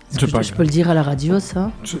tête. Je peux le dire à la radio,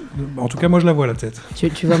 ça? En tout cas, moi je la vois la tête.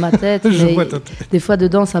 Tu vois ma tête? Je vois ta tête. Des fois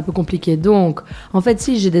dedans c'est un peu compliqué. Donc, en fait,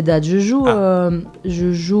 si, j'ai des dates. Je joue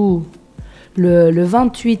le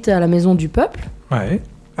 28 à la Maison du Peuple. Ouais,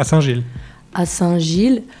 à Saint-Gilles. À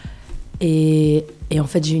Saint-Gilles. Et en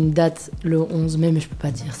fait, j'ai une date le 11 mai, mais je peux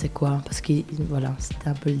pas dire c'est quoi. Parce que voilà, c'était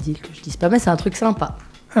un peu le deal que je dise pas. Mais c'est un truc sympa.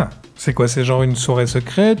 Ah, c'est quoi? C'est genre une soirée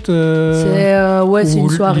secrète c'est une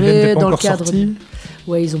soirée dans le cadre.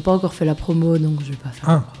 Ouais, ils ont pas encore fait la promo, donc je vais pas faire.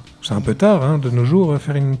 Ah, c'est un peu tard, hein, de nos jours,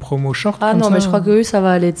 faire une promo short. Ah non, ça. mais je crois que eux, ça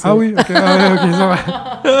va aller. Ah oui, ok, ça va.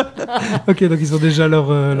 Ok, donc ils ont déjà leur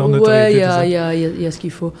notoriété. Ouais, il y a ce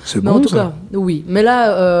qu'il faut. C'est mais bon, en tout ça. cas, oui. Mais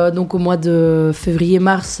là, donc au mois de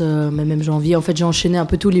février-mars, mais même janvier, en fait, j'ai enchaîné un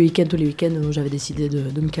peu tous les week-ends où j'avais décidé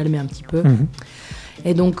de me calmer un petit peu.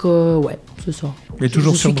 Et donc, ouais, ce soir. Et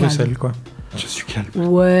toujours sur Bruxelles, quoi. Je suis calme.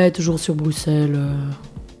 Ouais, toujours sur Bruxelles.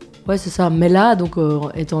 Ouais, c'est ça. Mais là, donc,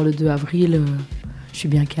 étant le 2 avril, je suis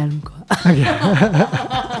bien calme, quoi.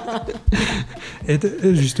 Et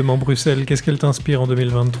justement, Bruxelles, qu'est-ce qu'elle t'inspire en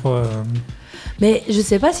 2023 Mais je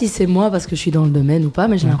sais pas si c'est moi parce que je suis dans le domaine ou pas,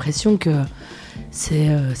 mais j'ai l'impression que c'est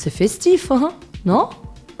festif, hein, non?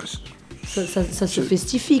 Ça se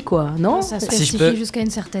festifie, quoi, non? Ça se festifie jusqu'à une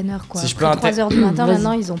certaine heure, quoi. Si Après 3h du matin,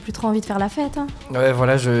 maintenant, ils ont plus trop envie de faire la fête. Hein. Ouais,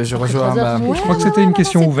 voilà, je rejoins ma... Je crois que c'était une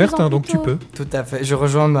question ouverte, hein, donc tu peux. Tout à fait. Je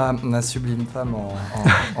rejoins ma sublime femme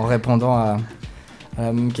en répondant à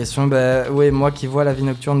la même question. Oui, moi qui vois la vie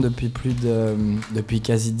nocturne depuis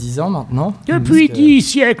quasi 10 ans maintenant. Depuis 10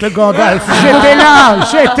 siècles, Gandalf.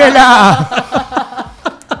 J'étais là.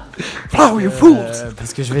 Flower fools.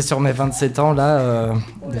 Parce que je vais sur mes 27 ans là,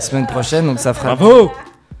 les semaines prochaines, donc ça fera... Bravo.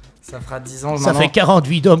 Ça fera 10 ans Ça maintenant. fait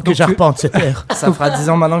 48 d'hommes que j'arpente cette terre. Ça fera 10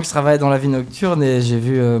 ans maintenant que je travaille dans la vie nocturne et j'ai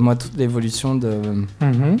vu moi toute l'évolution de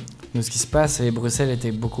ce qui se passe. Et Bruxelles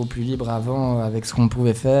était beaucoup plus libre avant avec ce qu'on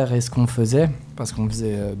pouvait faire et ce qu'on faisait, parce qu'on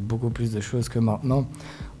faisait beaucoup plus de choses que maintenant.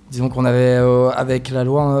 Disons qu'on avait, avec la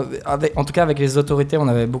loi, en tout cas avec les autorités, on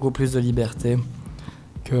avait beaucoup plus de liberté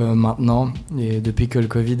que maintenant. Et depuis que le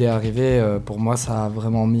Covid est arrivé, pour moi, ça a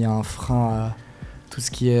vraiment mis un frein à tout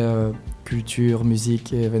ce qui est culture,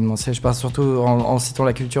 musique et événementiel. Je parle surtout, en citant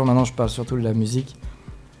la culture, maintenant je parle surtout de la musique.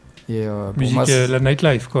 Et, pour musique, moi, la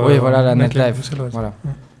nightlife, quoi. Oui, voilà, la nightlife. Voilà.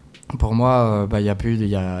 Pour moi, il y a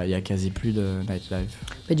quasi plus de nightlife.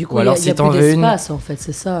 Mais du coup, ou alors, il y a plus d'espace, en fait,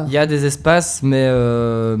 c'est ça. Il y a des espaces,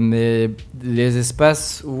 mais les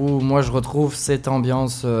espaces où moi je retrouve cette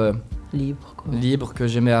ambiance libre que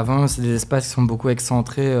j'aimais avant, c'est des espaces qui sont beaucoup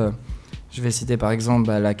excentrés. Je vais citer par exemple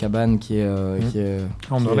la cabane qui est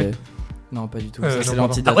non, pas du tout. Ça, c'est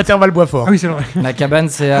l'antidote. À Waterval-Boisfort. Ah oui, c'est vrai. La cabane,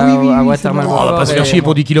 c'est à Waterval-Boisfort. On va pas se faire chier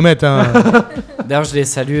pour 10 km. Hein. D'ailleurs, je les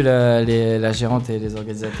salue, la gérante et les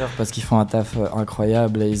organisateurs, parce qu'ils font un taf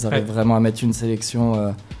incroyable et ils arrivent vraiment à mettre une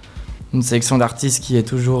sélection d'artistes qui est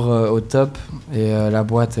toujours au top. Et la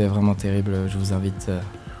boîte est vraiment terrible. Je vous invite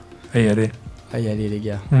à y aller. À y aller, les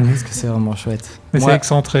gars, parce que c'est vraiment chouette. Mais c'est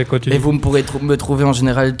excentré, quoi, tu dis. Et vous pourrez me trouver en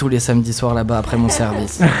général tous les samedis soirs là-bas après mon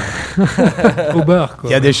service. Au bar, quoi.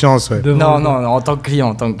 Il y a des chances, ouais. Non, en tant que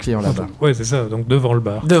client là-bas. Ouais, c'est ça, donc devant le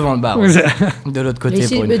bar. Devant le bar, ouais. De l'autre côté,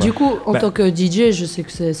 pour une mais fois. Du coup, en tant que DJ, je sais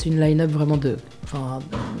que c'est une line-up vraiment de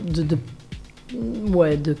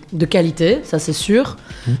qualité, ça c'est sûr,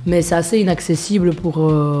 mais c'est assez inaccessible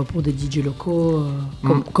pour des DJ locaux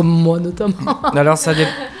comme moi notamment. Alors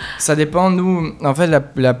ça dépend, nous, en fait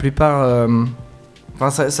la plupart,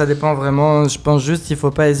 ça dépend vraiment, je pense juste qu'il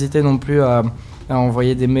faut pas hésiter non plus à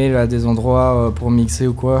envoyer des mails à des endroits pour mixer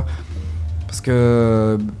ou quoi, parce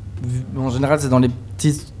que en général c'est dans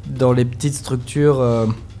les petites structures,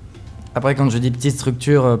 après quand je dis petites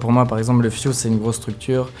structures, pour moi par exemple le Fuse c'est une grosse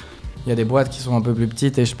structure. Il y a des boîtes qui sont un peu plus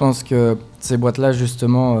petites et je pense que ces boîtes-là,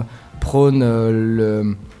 justement, prônent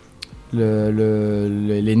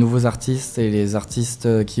les nouveaux artistes et les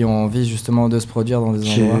artistes qui ont envie, justement, de se produire dans des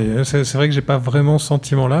endroits. C'est vrai que j'ai pas vraiment ce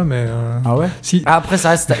sentiment-là, mais... Ah ouais si. Après, ça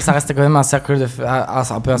reste quand même un cercle c'est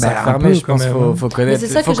un peu un cercle fermé, je pense. Faut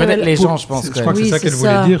connaître les gens, je pense. Je crois que c'est ça qu'elle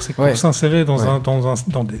voulait dire, c'est que pour s'insérer dans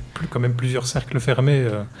quand même plusieurs cercles fermés...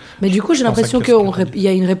 Mais du coup, j'ai l'impression qu'il y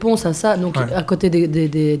a une réponse à ça, donc à côté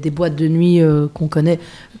des boîtes de nuit qu'on connaît,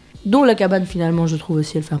 dont la cabane finalement je trouve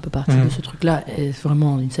aussi elle fait un peu partie de ce truc là, et c'est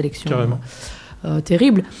vraiment une sélection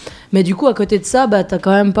terrible, mais du coup à côté de ça t'as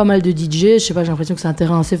quand même pas mal de DJ, je sais pas, j'ai l'impression que c'est un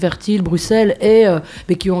terrain assez fertile, Bruxelles,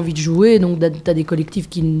 mais qui ont envie de jouer, donc t'as des collectifs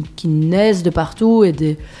qui naissent de partout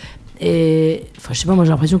et enfin je sais pas, moi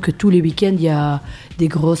j'ai l'impression que tous les week-ends il y a des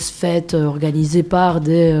grosses fêtes organisées par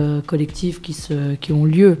des collectifs qui ont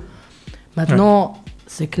lieu maintenant.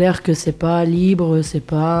 C'est clair que c'est pas libre, c'est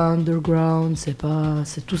pas underground, c'est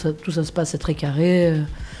tout ça se passe, c'est très carré.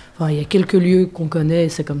 Enfin, il y a quelques lieux qu'on connaît,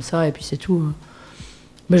 c'est comme ça, et puis c'est tout.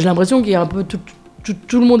 Mais j'ai l'impression qu'il y a un peu tout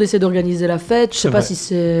le monde essaie d'organiser la fête. Je sais pas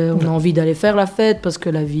si on a envie d'aller faire la fête parce que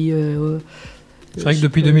la vie. C'est vrai que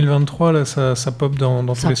depuis 2023, là, ça pop dans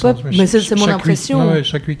tous les sens. Mais c'est mon impression.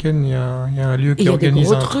 Chaque week-end, il y a un lieu qui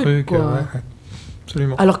organise un truc.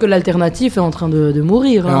 Absolument. Alors que l'alternative est en train de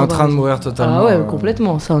mourir. Elle est en train de mourir totalement. Ah ouais,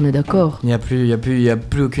 complètement, ça on est d'accord. Il n'y a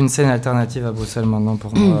plus aucune scène alternative à Bruxelles maintenant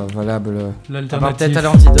pour moi valable. L'alternative. Peut-être à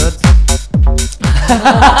l'antidote.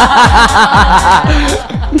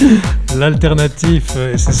 L'alternative,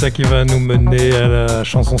 et c'est ça qui va nous mener à la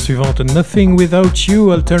chanson suivante, Nothing Without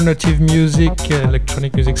You, Alternative Music,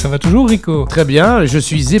 Electronic Music. Ça va toujours, Rico? Très bien, je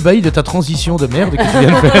suis ébahi de ta transition de merde que tu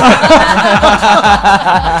viens de faire.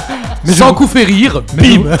 Mais sans coup fait rire,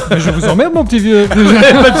 bim. Mais je vous emmerde, mon petit vieux.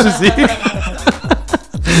 Pas de soucis.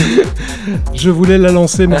 Je voulais la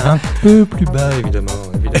lancer, mais un peu plus bas, évidemment.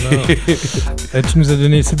 Tu nous as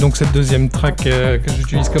donné donc cette deuxième track que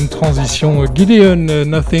j'utilise comme transition. Gideon,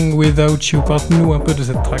 Nothing Without You. Parle-nous un peu de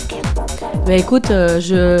cette track. Bah écoute,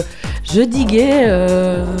 je diguais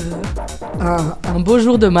un beau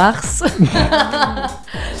jour de mars.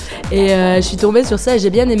 Et je suis tombée sur ça et j'ai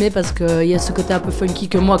bien aimé parce qu'il y a ce côté un peu funky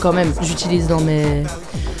que moi quand même j'utilise dans mes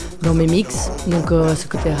mix. Donc ce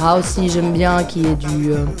côté housey j'aime bien, qui est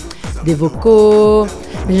des vocaux,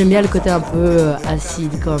 mais j'aime bien le côté un peu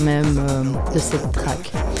acide quand même de cette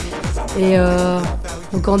track. Et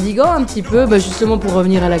donc en diguant un petit peu, justement pour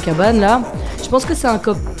revenir à la cabane là, je pense que c'est un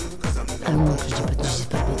cop... Ah non, je dis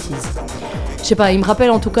pas de bêtises. Je sais pas, il me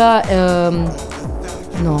rappelle en tout cas...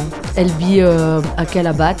 non, LB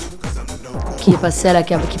Akalabat, qui est passé à la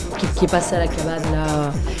cabane, qui est passé à la cabane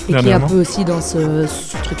là, et qui est un peu aussi dans ce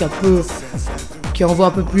truc un peu qui envoie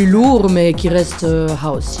un peu plus lourd, mais qui reste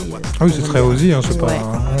housey. Ah oui, c'est très housey, hein,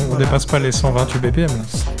 on dépasse pas les 128 BPM. Là.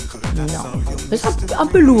 Non, mais c'est un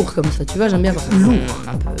peu lourd comme ça, tu vois, j'aime bien lourd,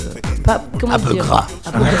 un peu gras.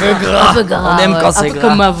 Un peu gras. On aime quand c'est un peu gras.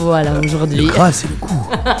 comme ma voix là aujourd'hui. Le gras, c'est le goût.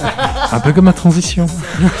 Un peu comme ma transition.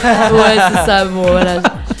 Ouais, c'est ça, bon voilà.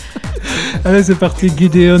 Allez, c'est parti,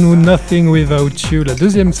 Gideon ou Nothing Without You, la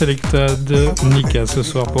deuxième sélecta de NIKA ce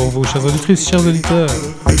soir pour vous, chères auditrices, chers auditeurs.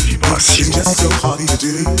 Vibration.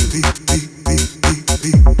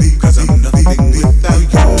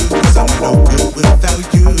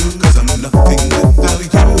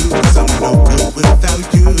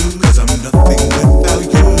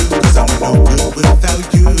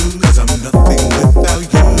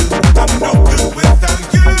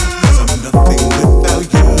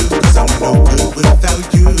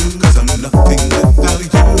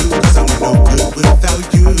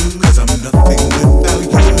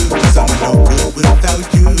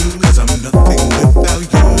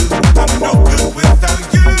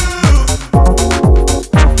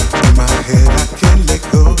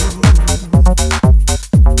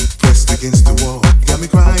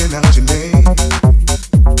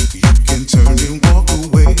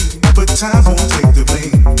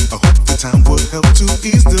 Some would help to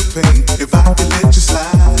ease the pain if I could let you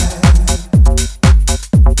slide.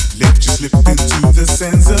 Let you slip into the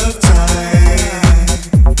sands of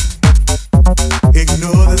time.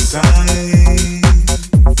 Ignore the signs.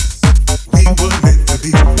 We were meant to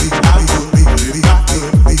be. I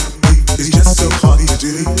could be. It's just so hard to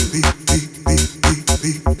do.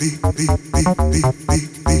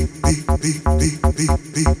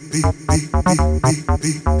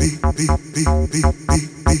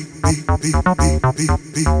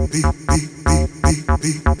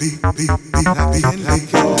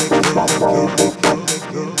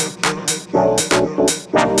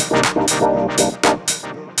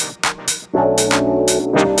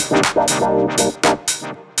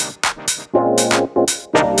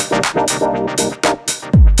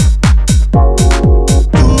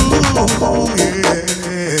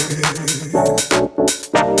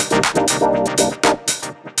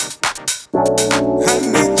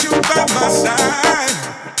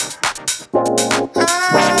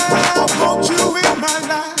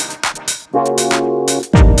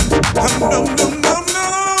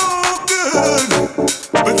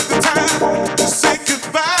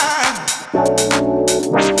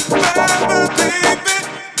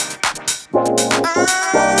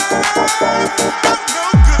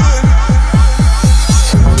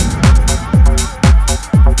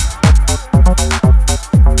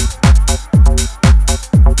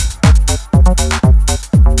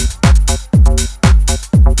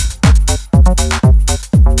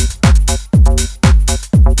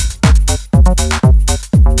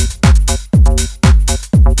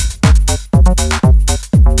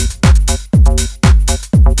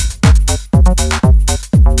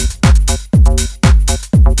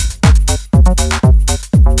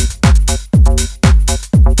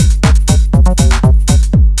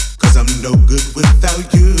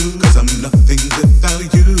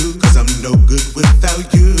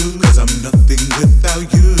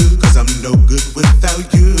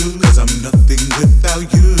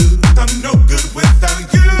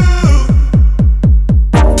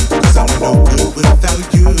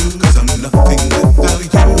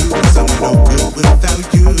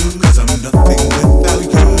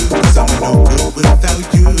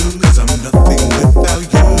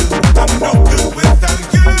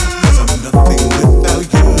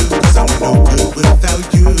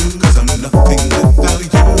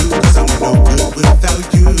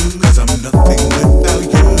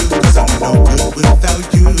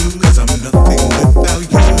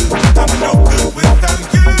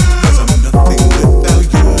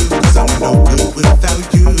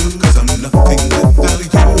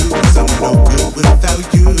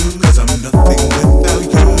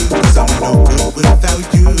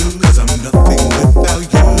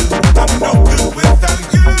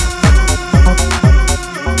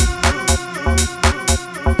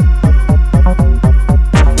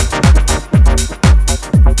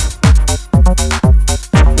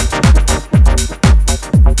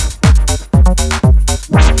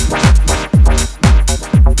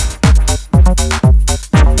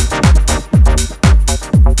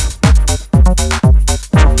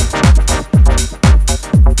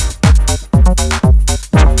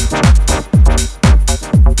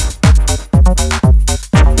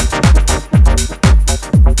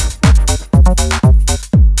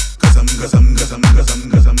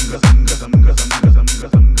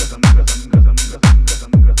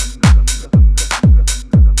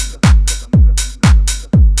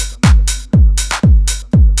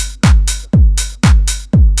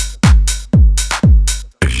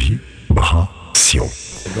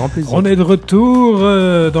 On est de retour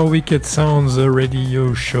dans Wicked Sounds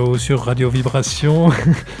Radio Show sur Radio Vibration.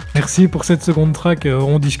 Merci pour cette seconde track.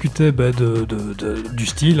 On discutait du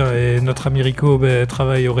style et notre ami Rico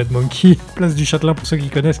travaille au Red Monkey, place du Châtelain pour ceux qui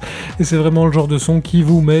connaissent. Et c'est vraiment le genre de son qui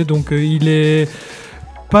vous met. Donc il est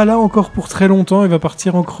pas là encore pour très longtemps, il va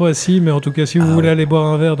partir en Croatie, mais en tout cas si vous voulez aller boire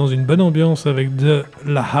un verre dans une bonne ambiance avec de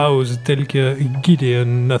la house telle que Gideon,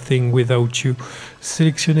 Nothing Without You,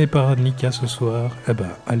 sélectionné par Nika ce soir,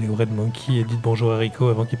 allez au Red Monkey et dites bonjour à Rico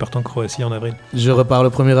avant qu'il parte en Croatie en avril. Je repars le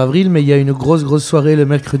 1er avril, mais il y a une grosse soirée le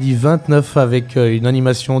mercredi 29 avec une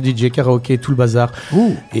animation DJ karaoké, tout le bazar.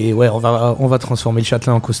 Ouh. Et ouais, on va transformer le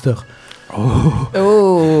Châtelain en coaster.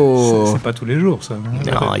 Oh. C'est pas tous les jours ça.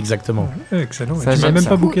 Non, exactement. Excellent. Ça, tu m'as même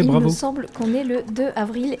pas booké, bravo. Il me semble qu'on est le 2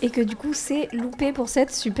 avril et que du coup c'est loupé pour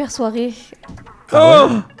cette super soirée.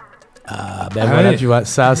 Ah ben voilà, ouais. tu vois,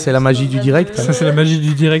 ça c'est la magie du direct. Ça c'est la magie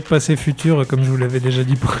du direct passé-futur, comme je vous l'avais déjà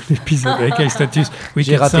dit pour l'épisode avec High Status.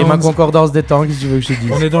 J'ai raté ma concordance des temps, qu'est-ce que tu veux que je te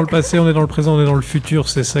dise? On est dans le passé, on est dans le présent, on est dans le futur,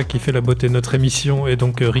 c'est ça qui fait la beauté de notre émission. Et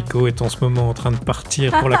donc Rico est en ce moment en train de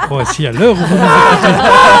partir pour la Croatie à l'heure où vous nous écoutez.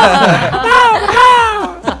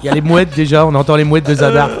 Il y a les mouettes déjà, on entend les mouettes de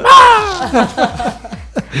Zadar.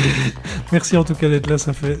 Merci en tout cas d'être là,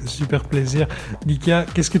 ça fait super plaisir. Nika,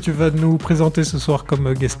 qu'est-ce que tu vas nous présenter ce soir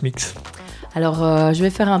comme guest mix? Alors, je vais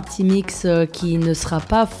faire un petit mix qui ne sera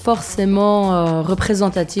pas forcément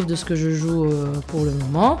représentatif de ce que je joue pour le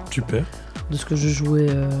moment. Super. De ce que je jouais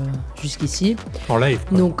jusqu'ici. En live,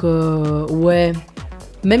 quoi. Donc, ouais.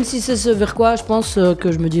 Même si c'est ce vers quoi je pense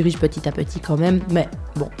que je me dirige petit à petit quand même. Mais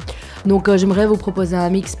bon. Donc, j'aimerais vous proposer un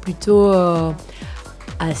mix plutôt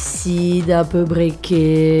acide, un peu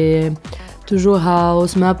breaké, toujours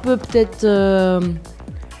house, mais un peu peut-être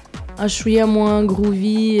un chouïa moins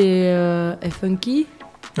groovy et funky.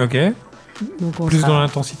 Ok. Donc plus dans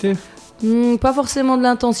l'intensité? Pas forcément de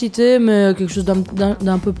l'intensité, mais quelque chose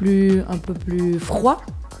d'un peu plus froid.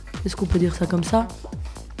 Est-ce qu'on peut dire ça comme ça?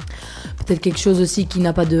 Peut-être quelque chose aussi qui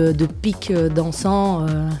n'a pas de pic dansant.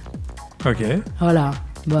 Ok. Voilà.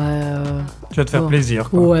 Tu vas te faire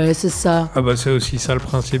plaisir, quoi. Ouais, c'est ça. Ah bah c'est aussi ça le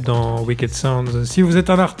principe dans Wicked Sounds. Si vous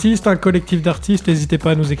êtes un artiste, un collectif d'artistes, n'hésitez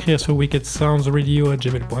pas à nous écrire sur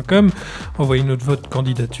wickedsoundsradio@gmail.com. Envoyez-nous votre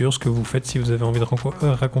candidature, ce que vous faites si vous avez envie de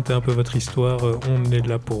raconter un peu votre histoire. On est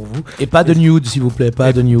là pour vous. Et pas de nude, s'il vous plaît,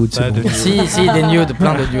 pas de nude. Pas de nude. Si, des nudes,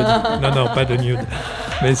 plein de nudes. Non, pas de nude.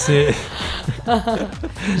 Mais c'est...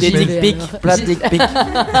 Des dick pics, plein de dick pics.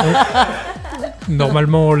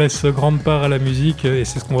 Normalement, on laisse grande part à la musique et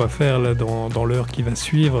c'est ce qu'on va faire là dans l'heure qui va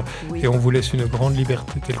suivre. Oui. Et on vous laisse une grande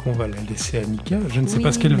liberté telle qu'on va la laisser à Nika. Je ne sais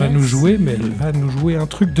pas ce qu'elle va nous jouer, mais elle va nous jouer un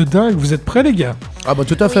truc de dingue. Vous êtes prêts, les gars? Ah bah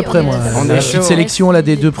tout à fait prêt, moi. On La est petite chaud. sélection là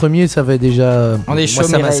des deux premiers, ça va déjà. On est chaud,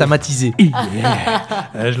 moi, ça m'a teasé.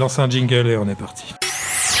 Je lance un jingle et on est parti.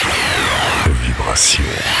 Vibration.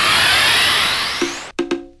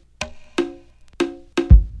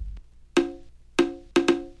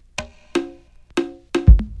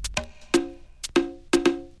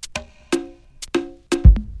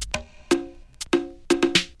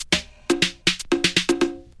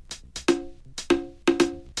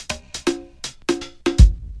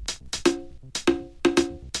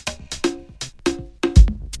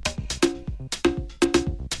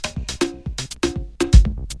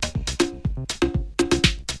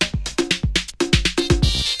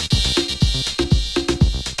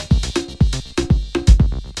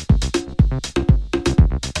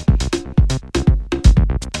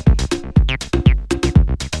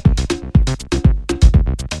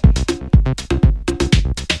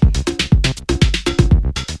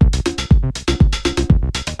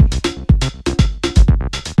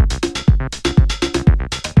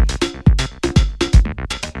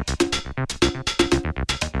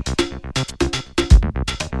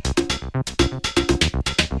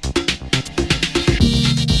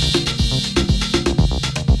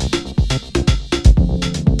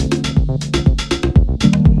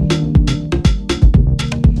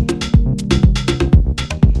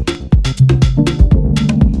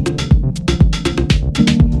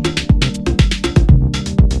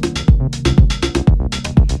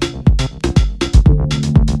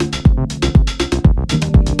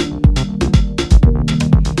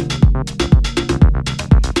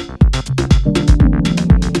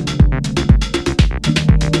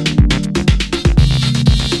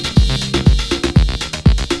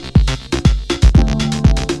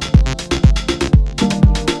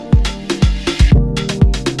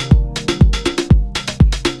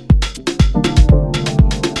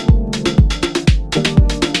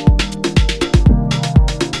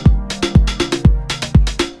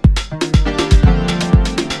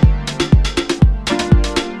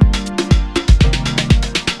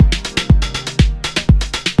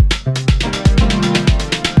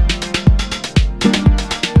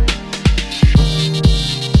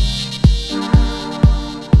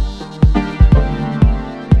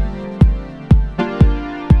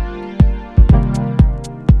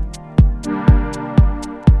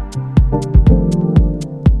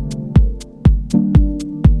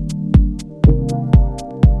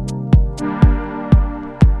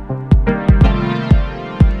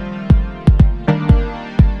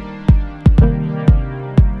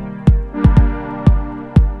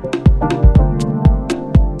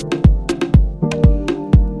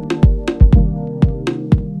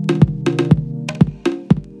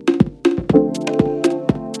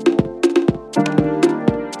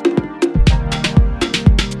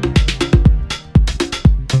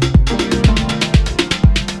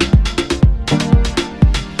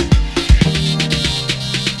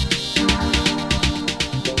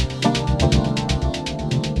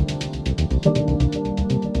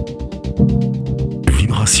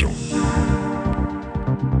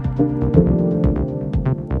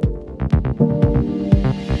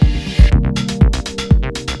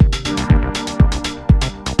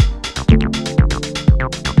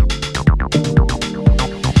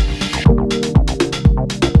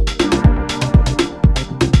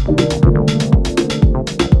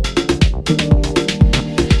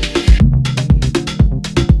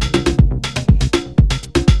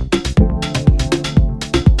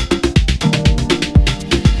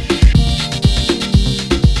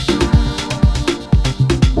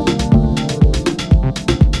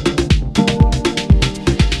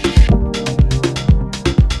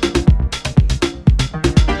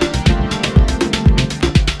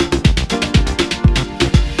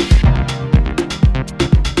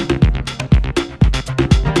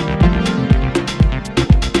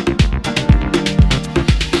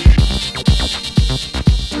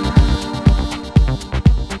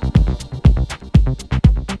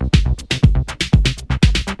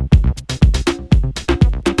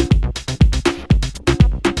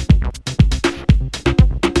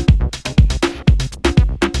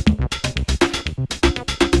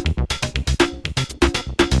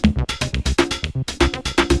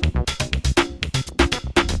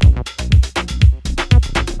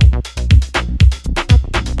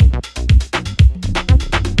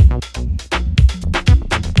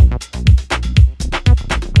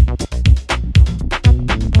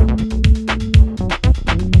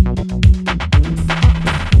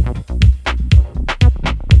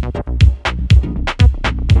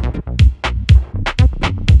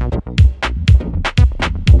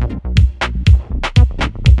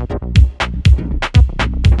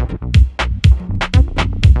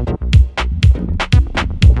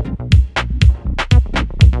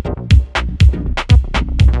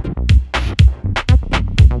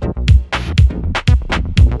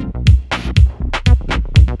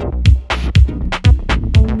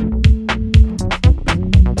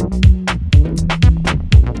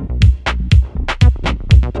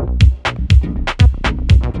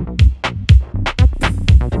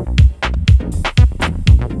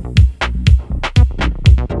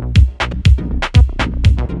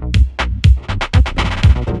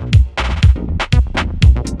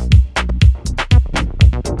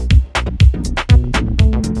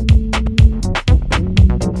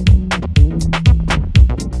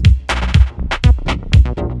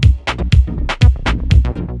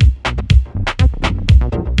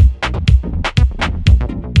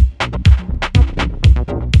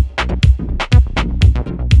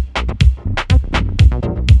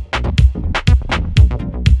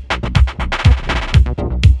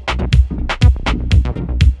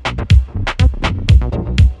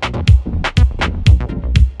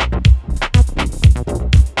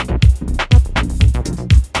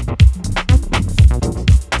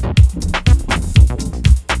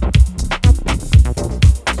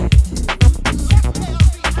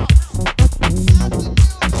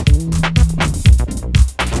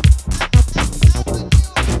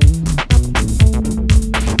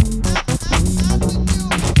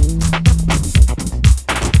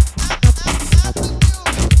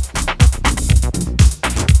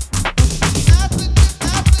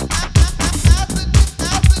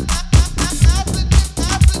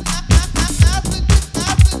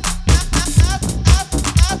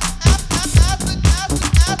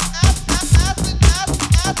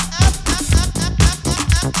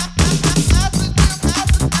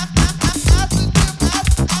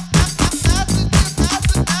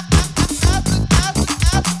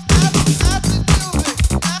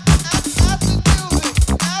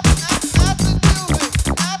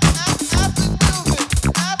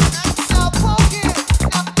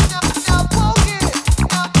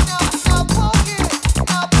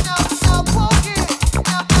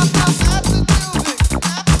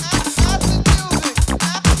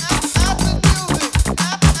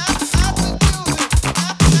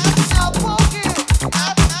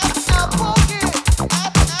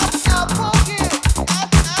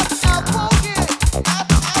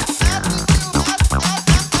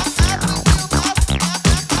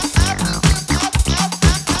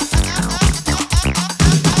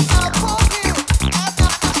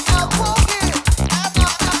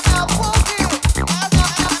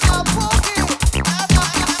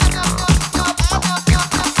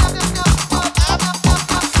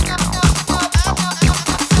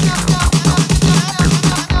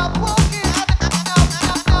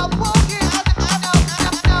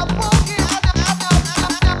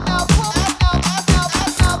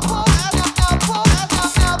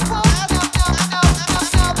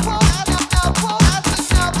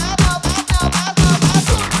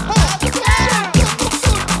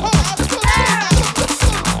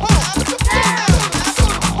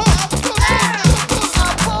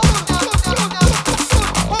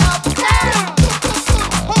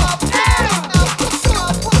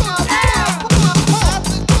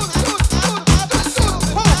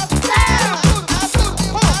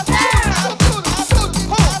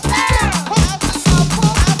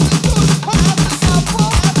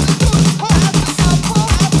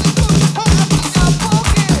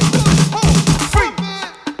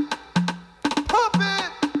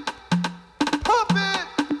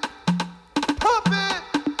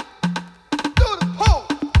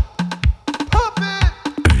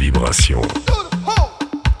 Passion.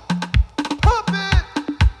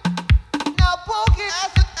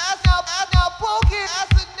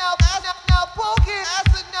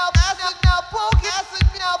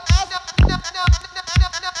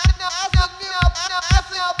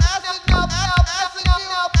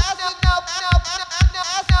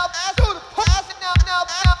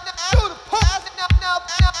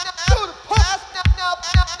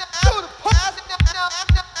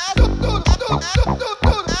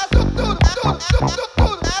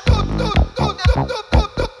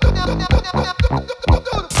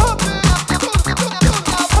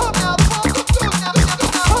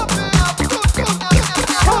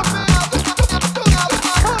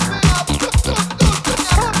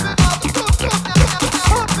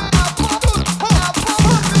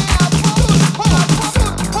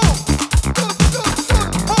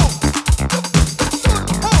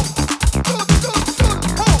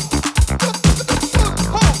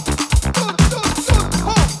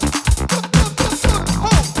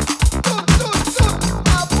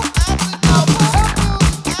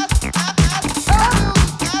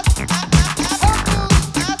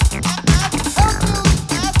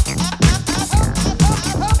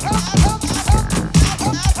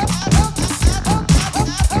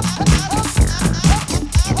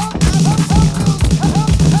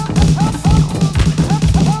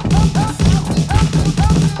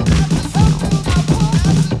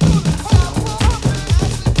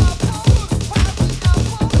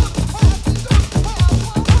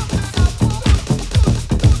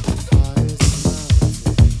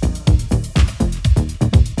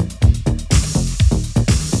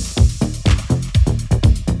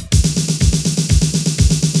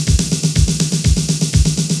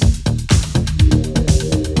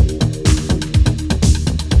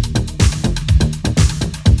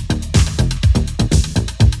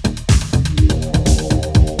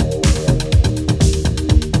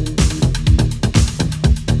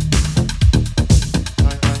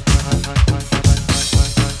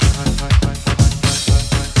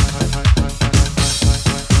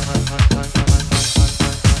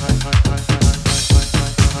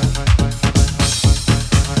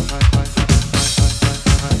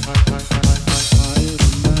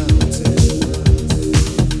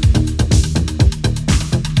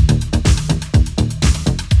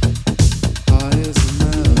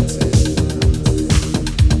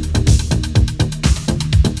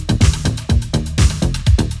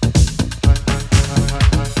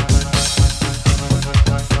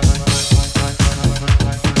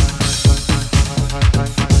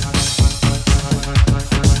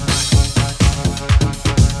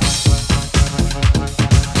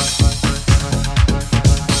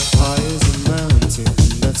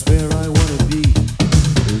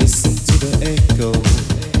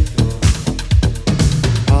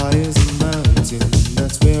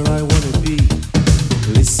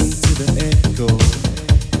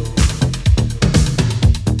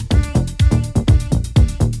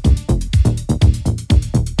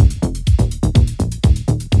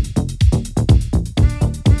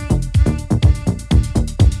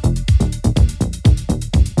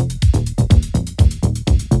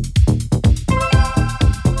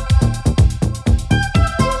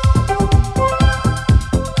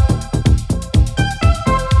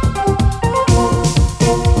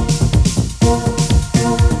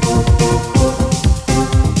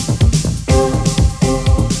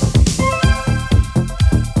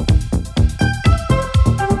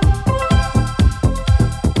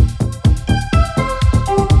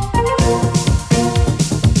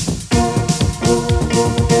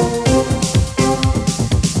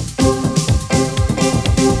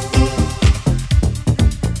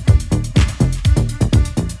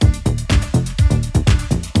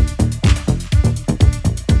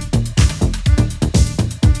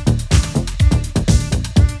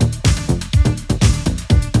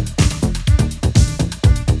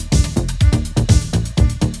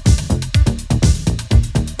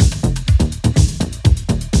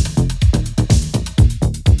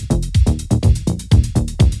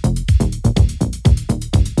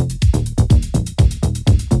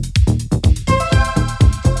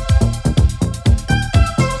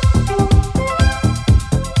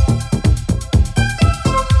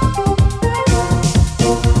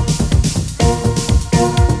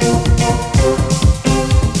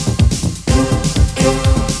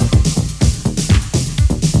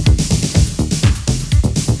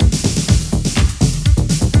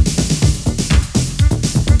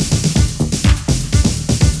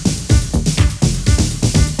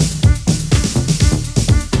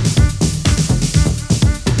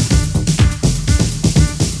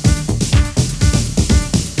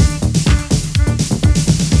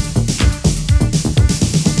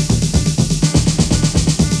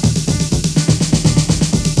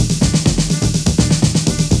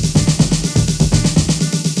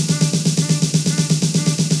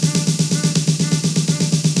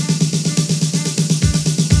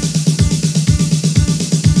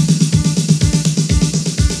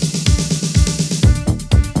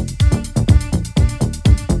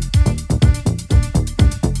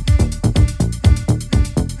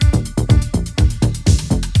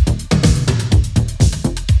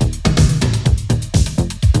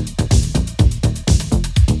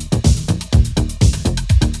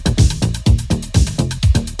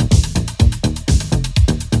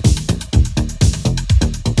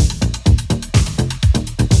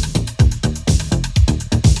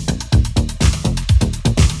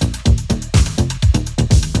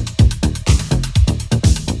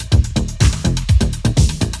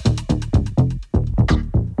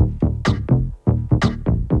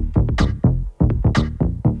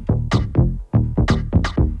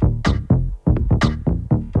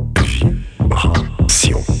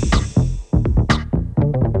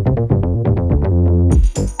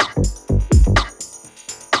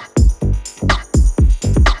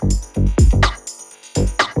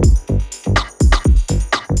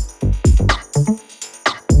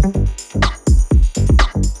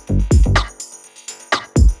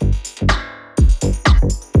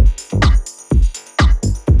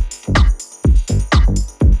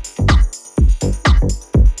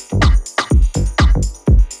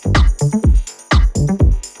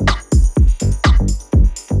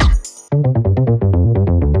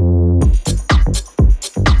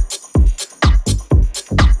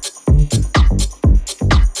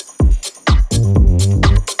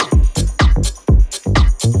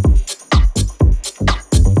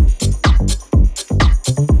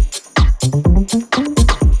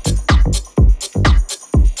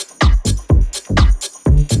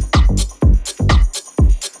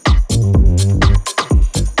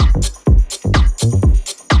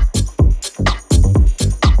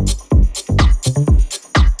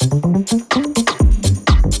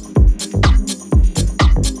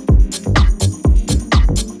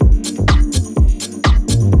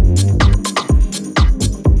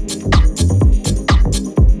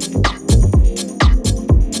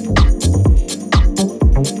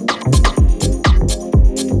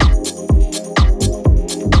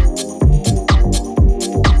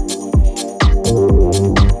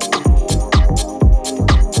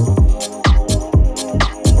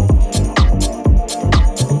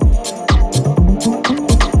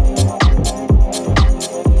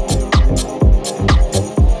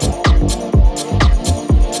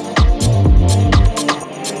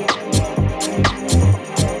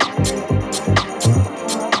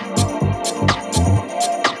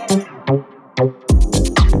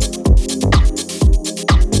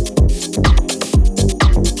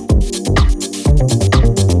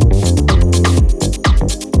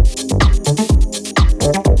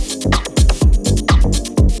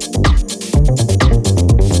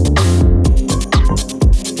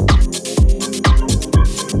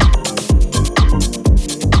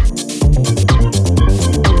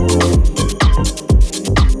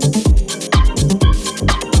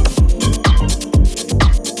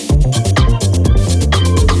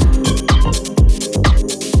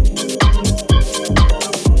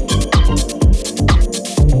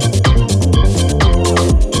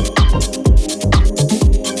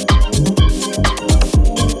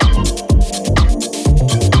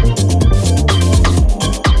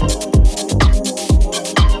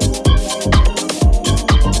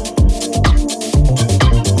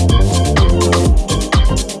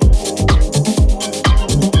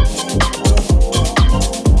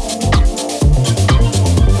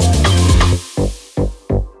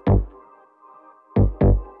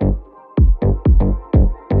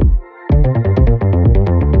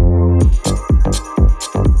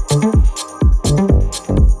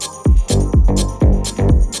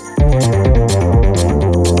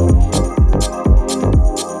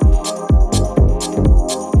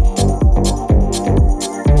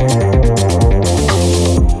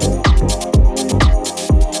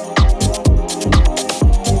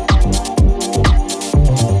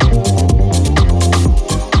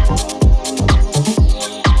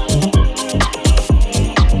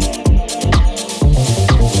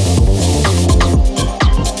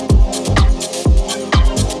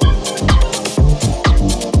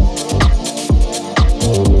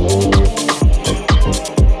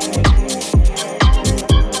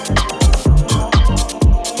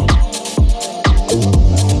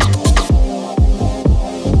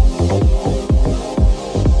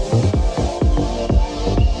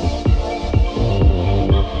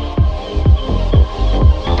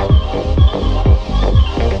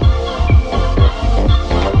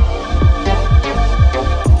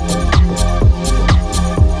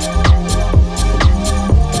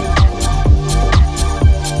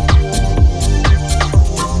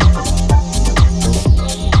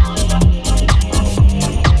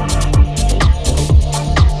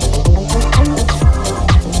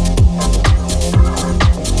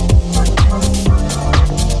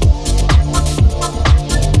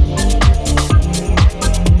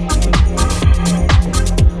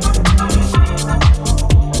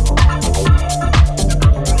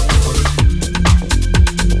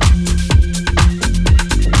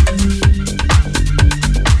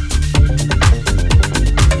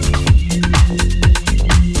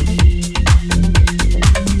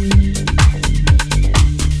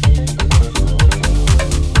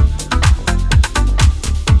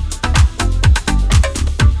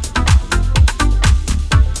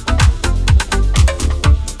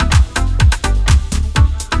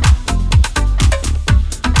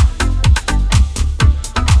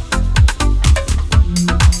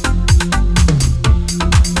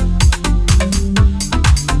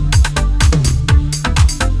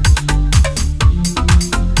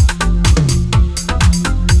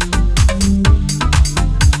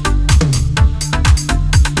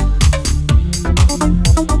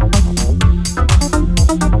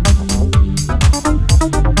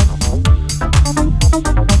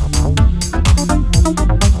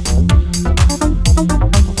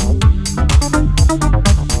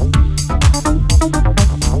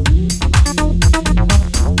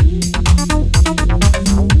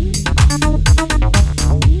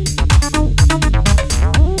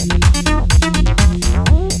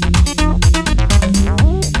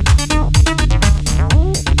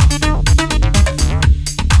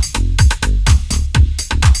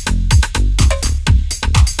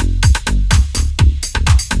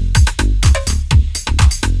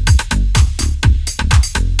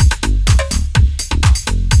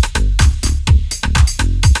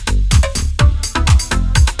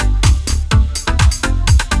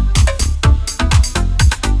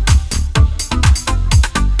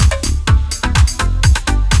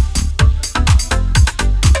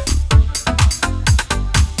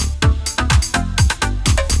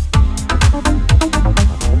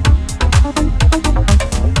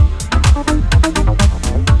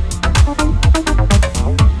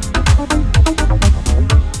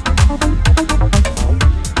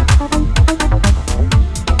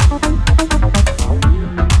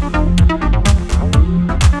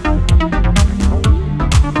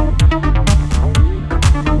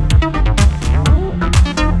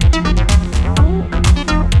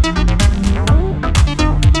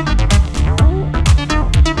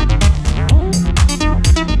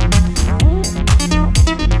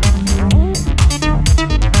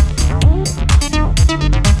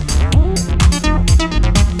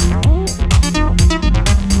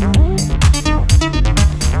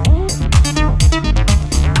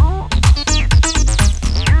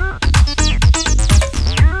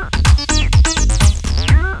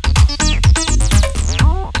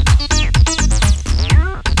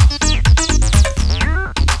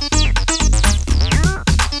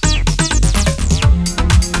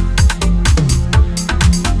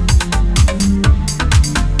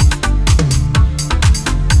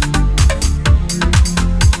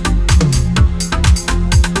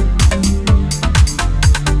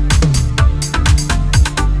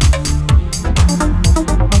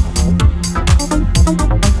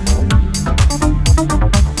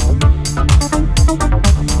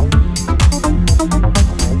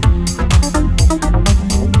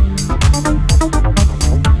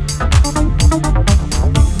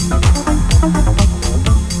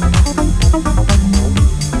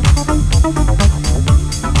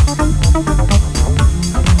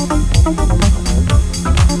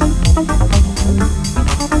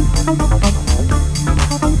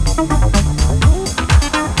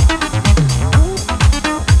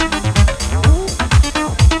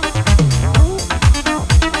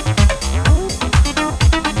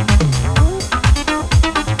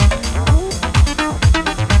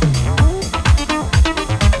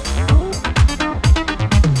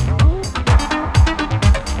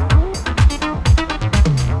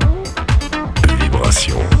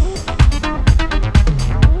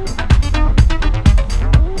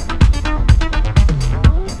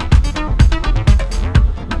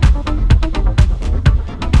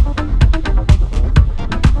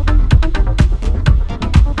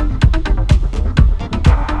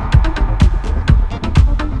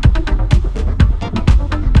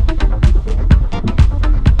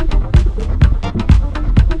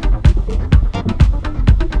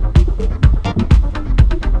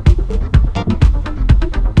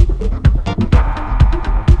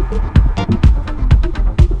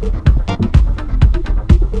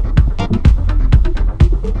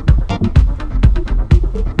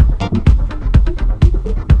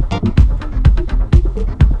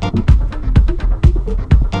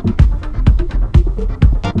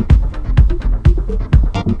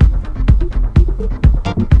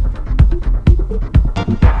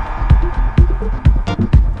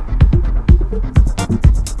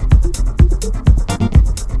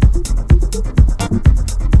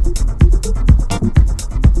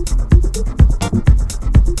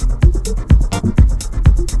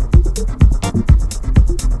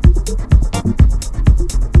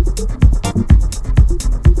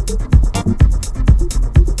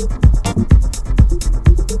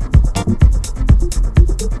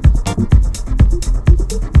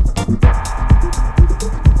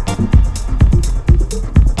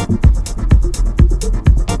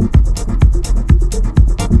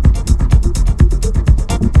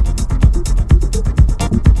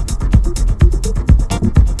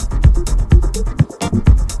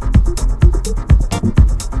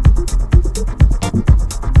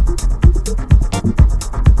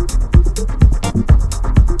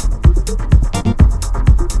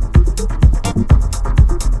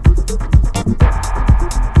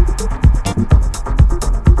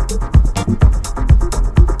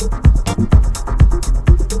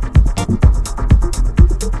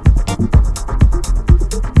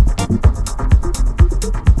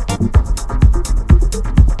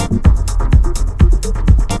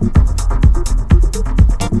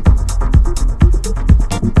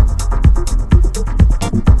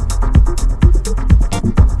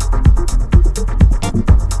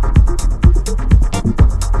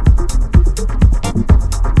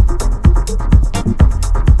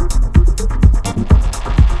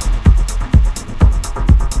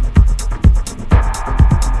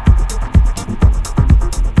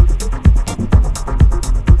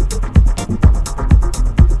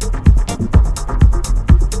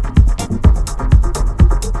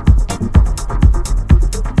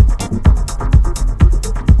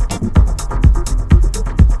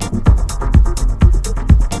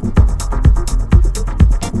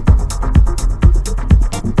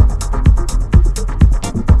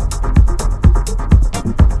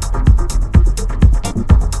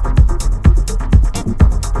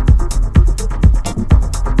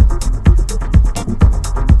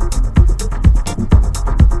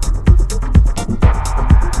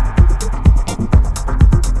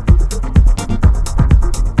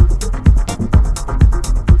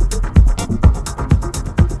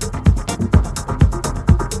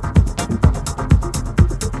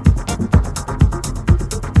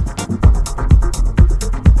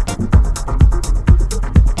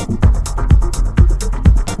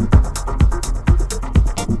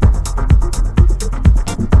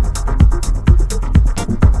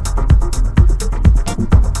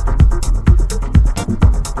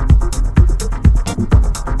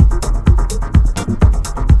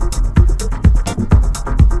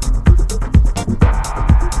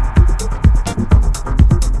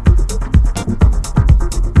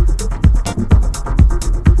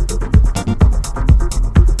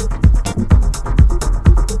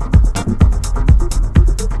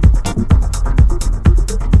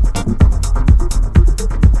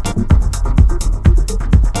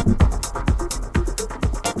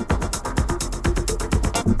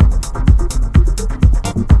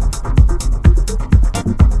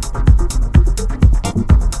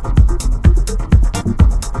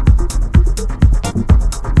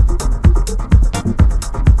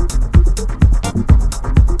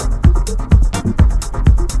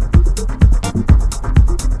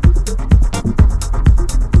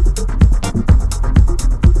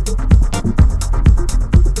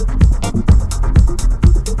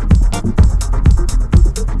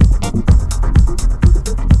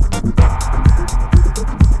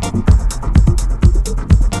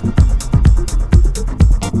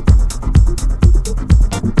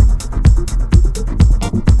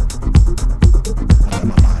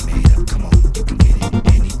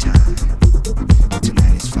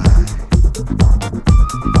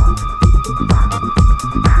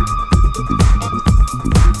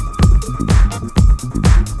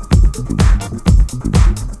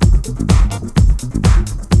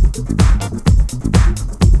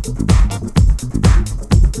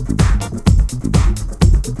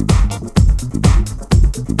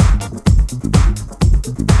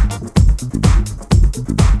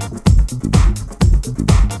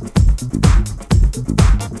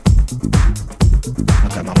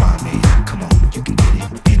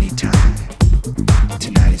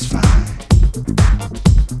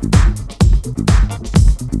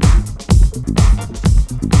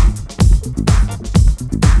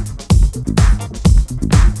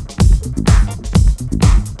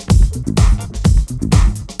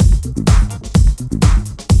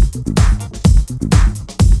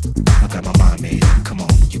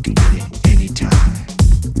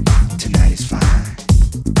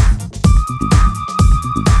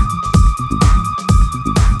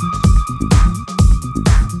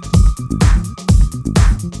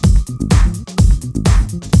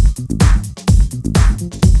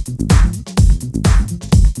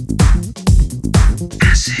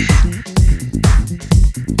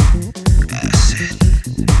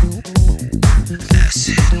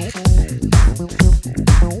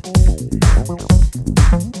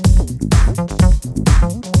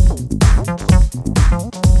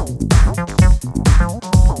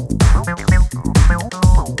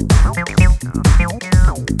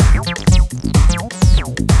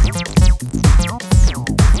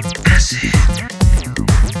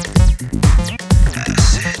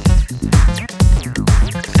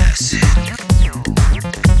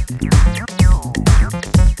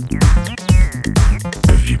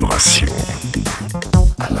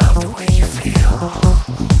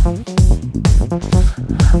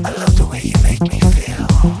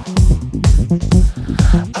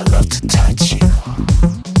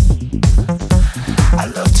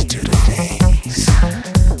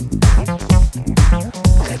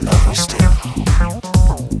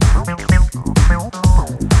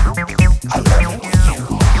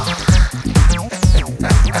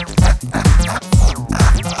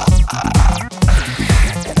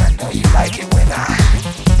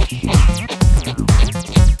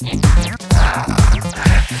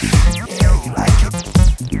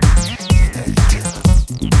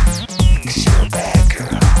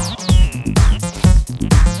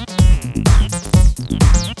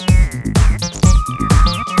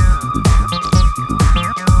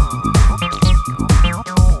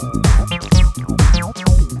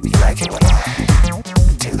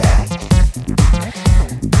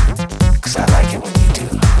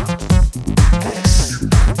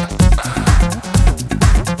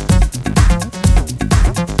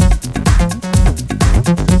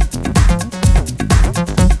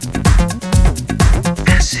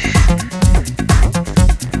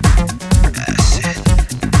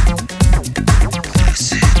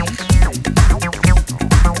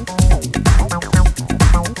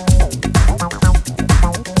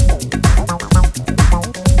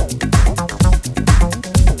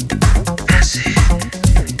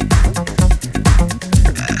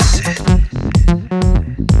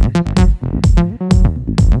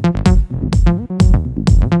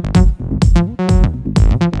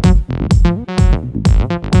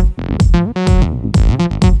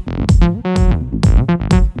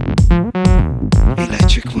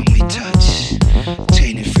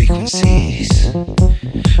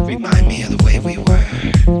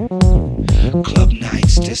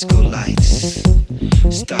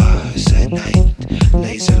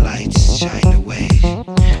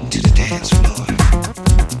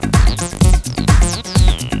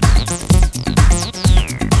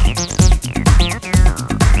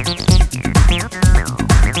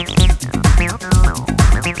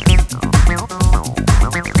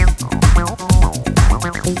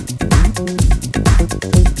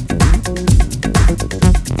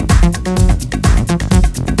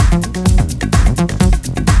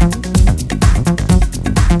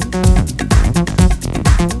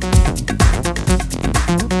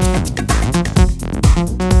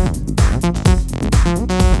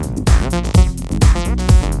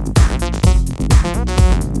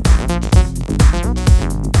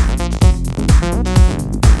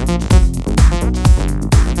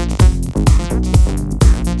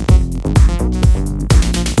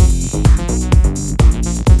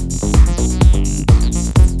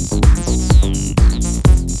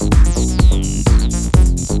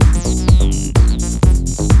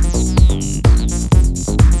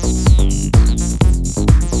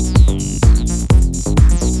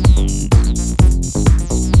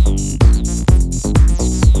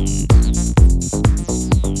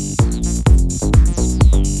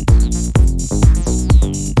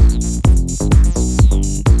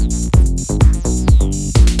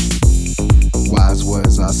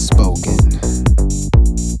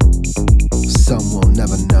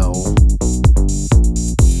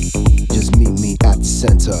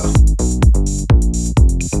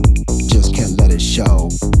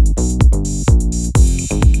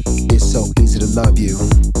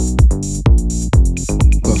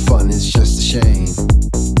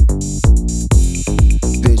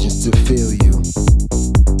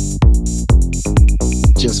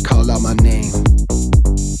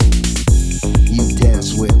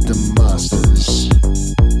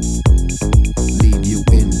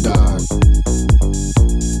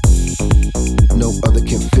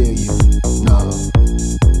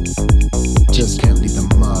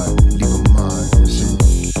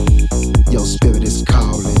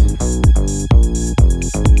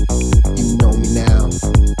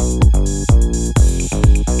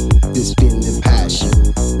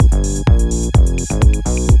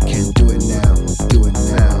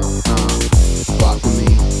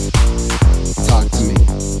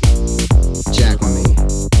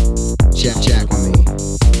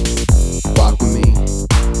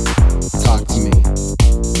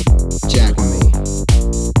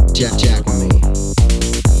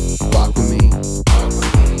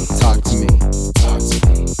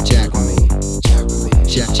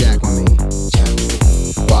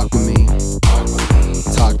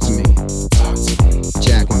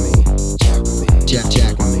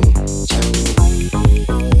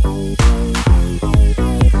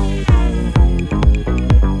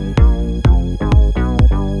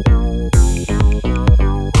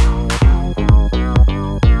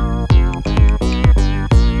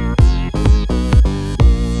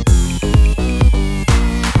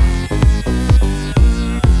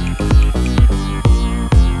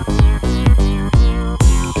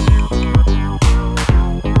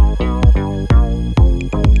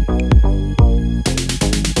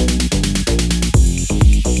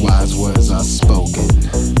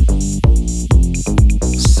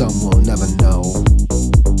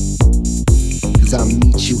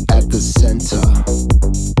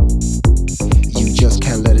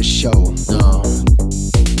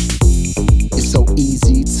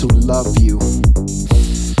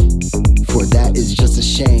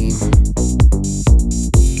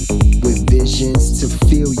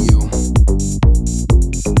 feel you.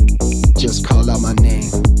 Just call out my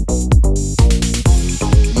name.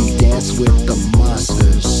 You dance with the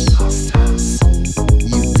monsters.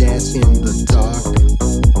 You dance in the dark.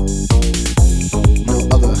 No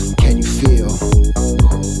other can you feel.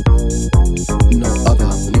 No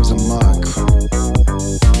other leaves a mark.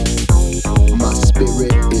 My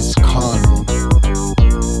spirit is calling,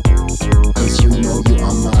 'cause you know you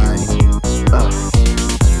are mine.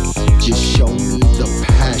 Just show me the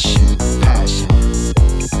passion.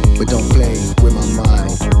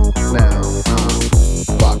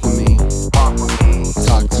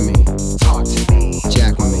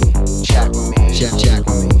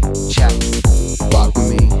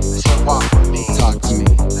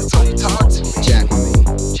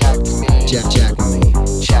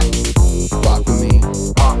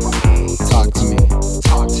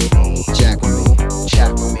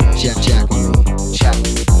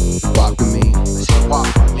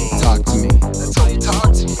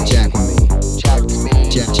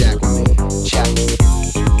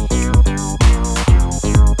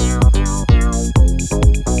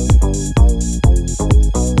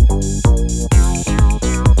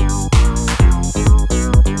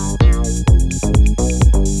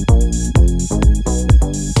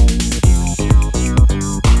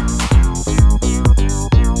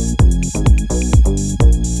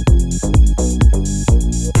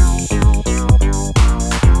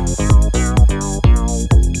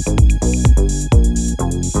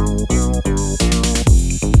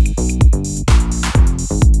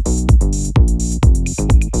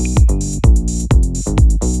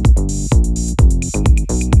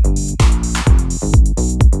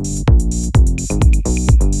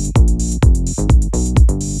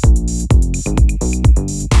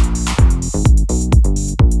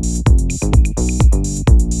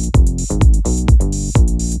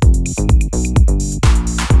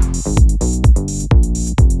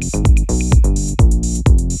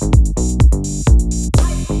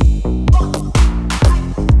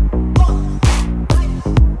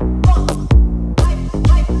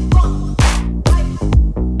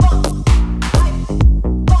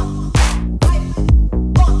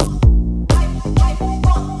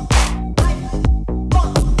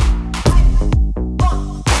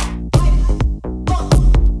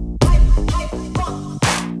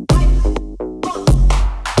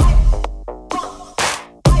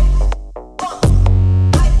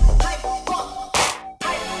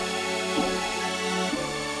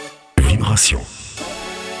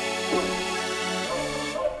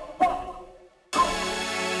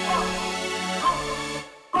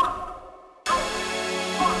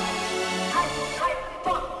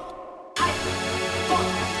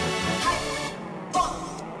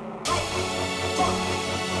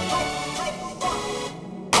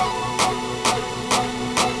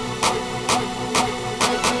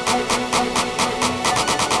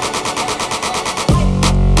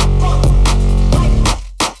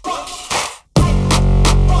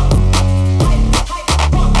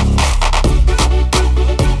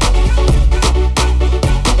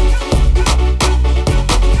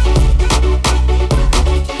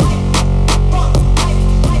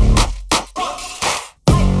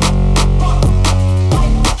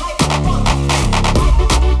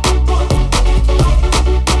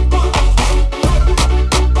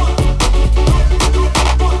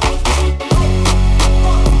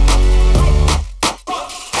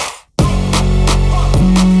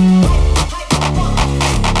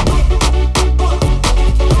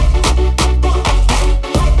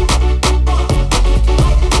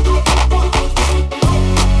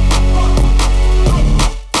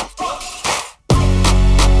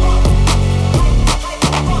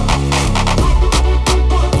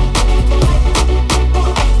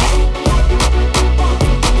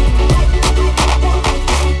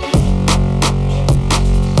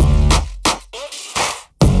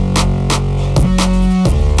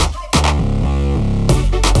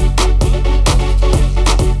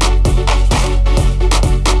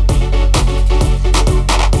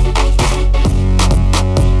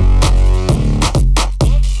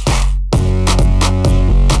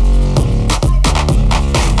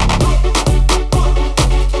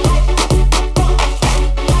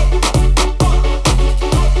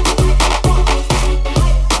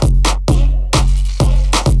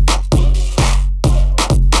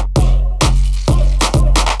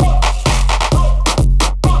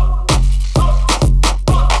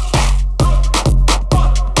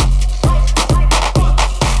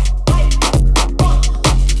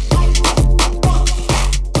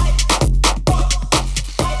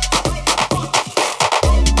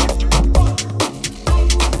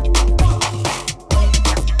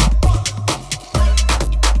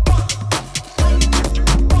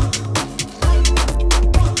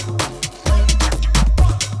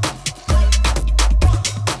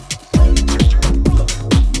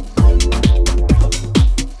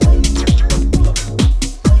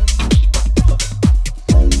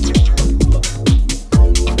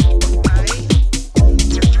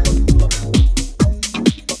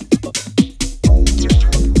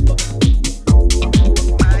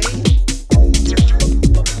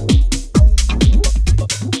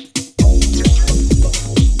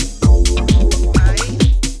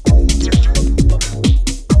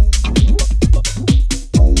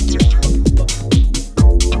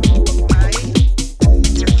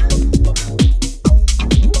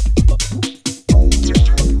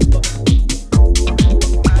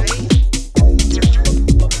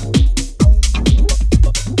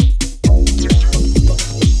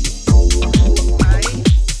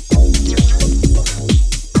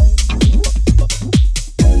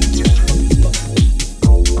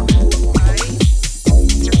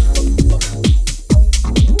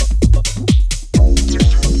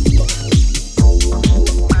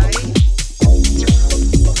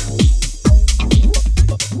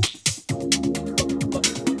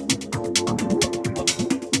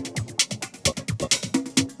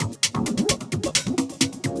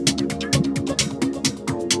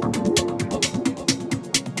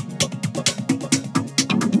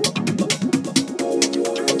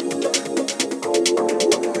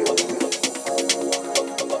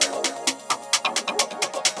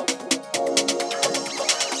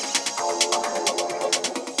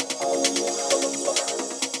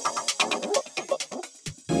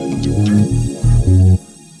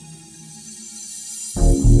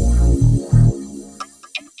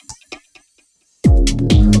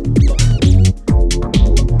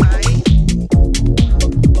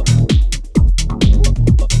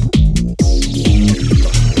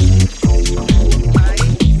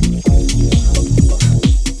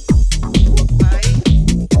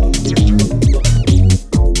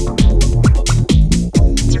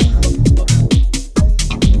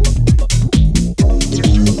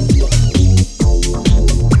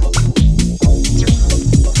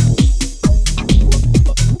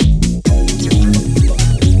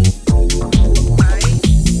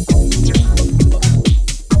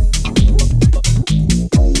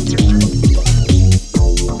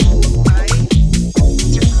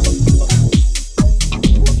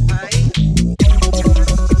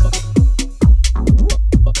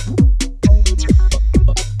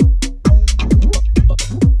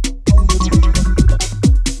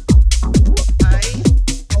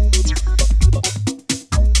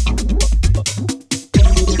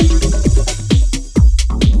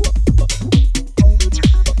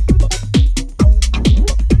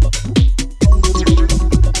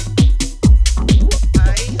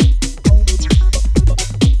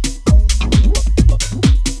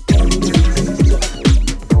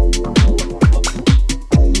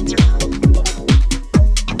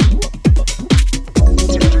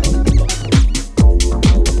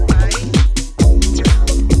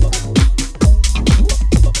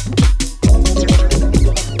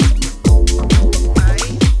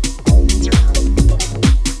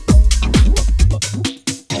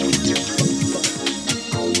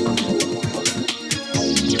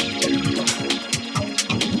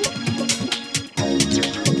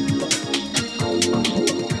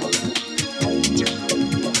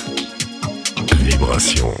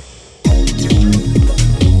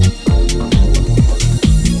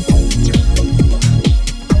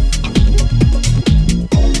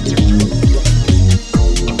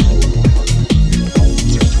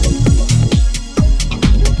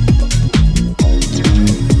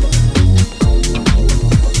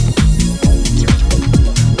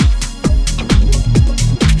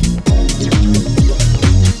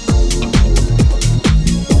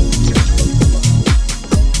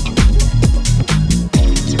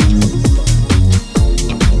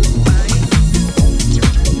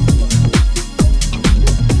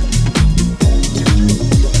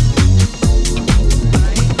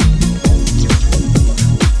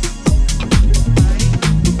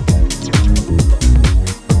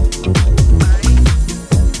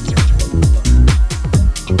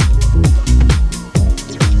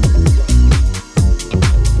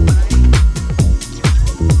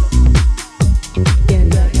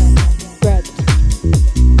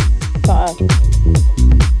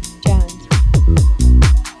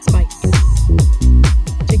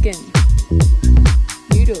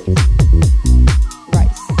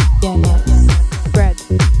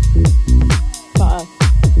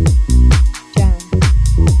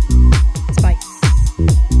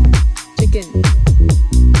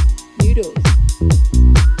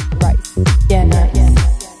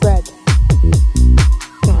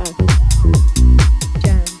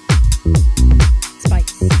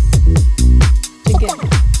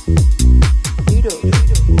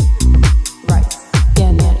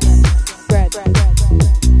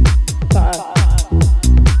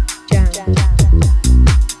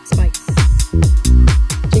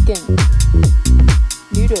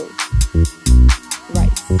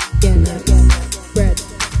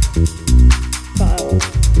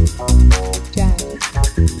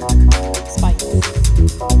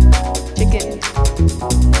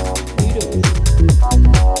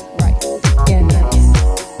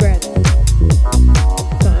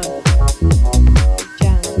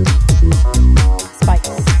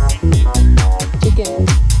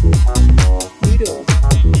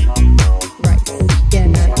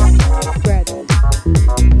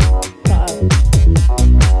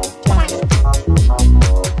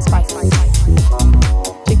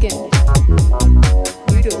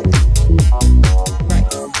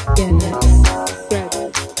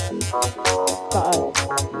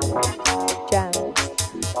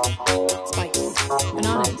 spice,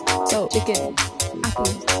 bananas, so chicken,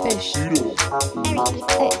 apples, fish, eggs,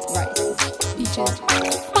 rice, peaches,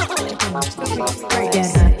 chicken,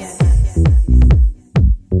 rice.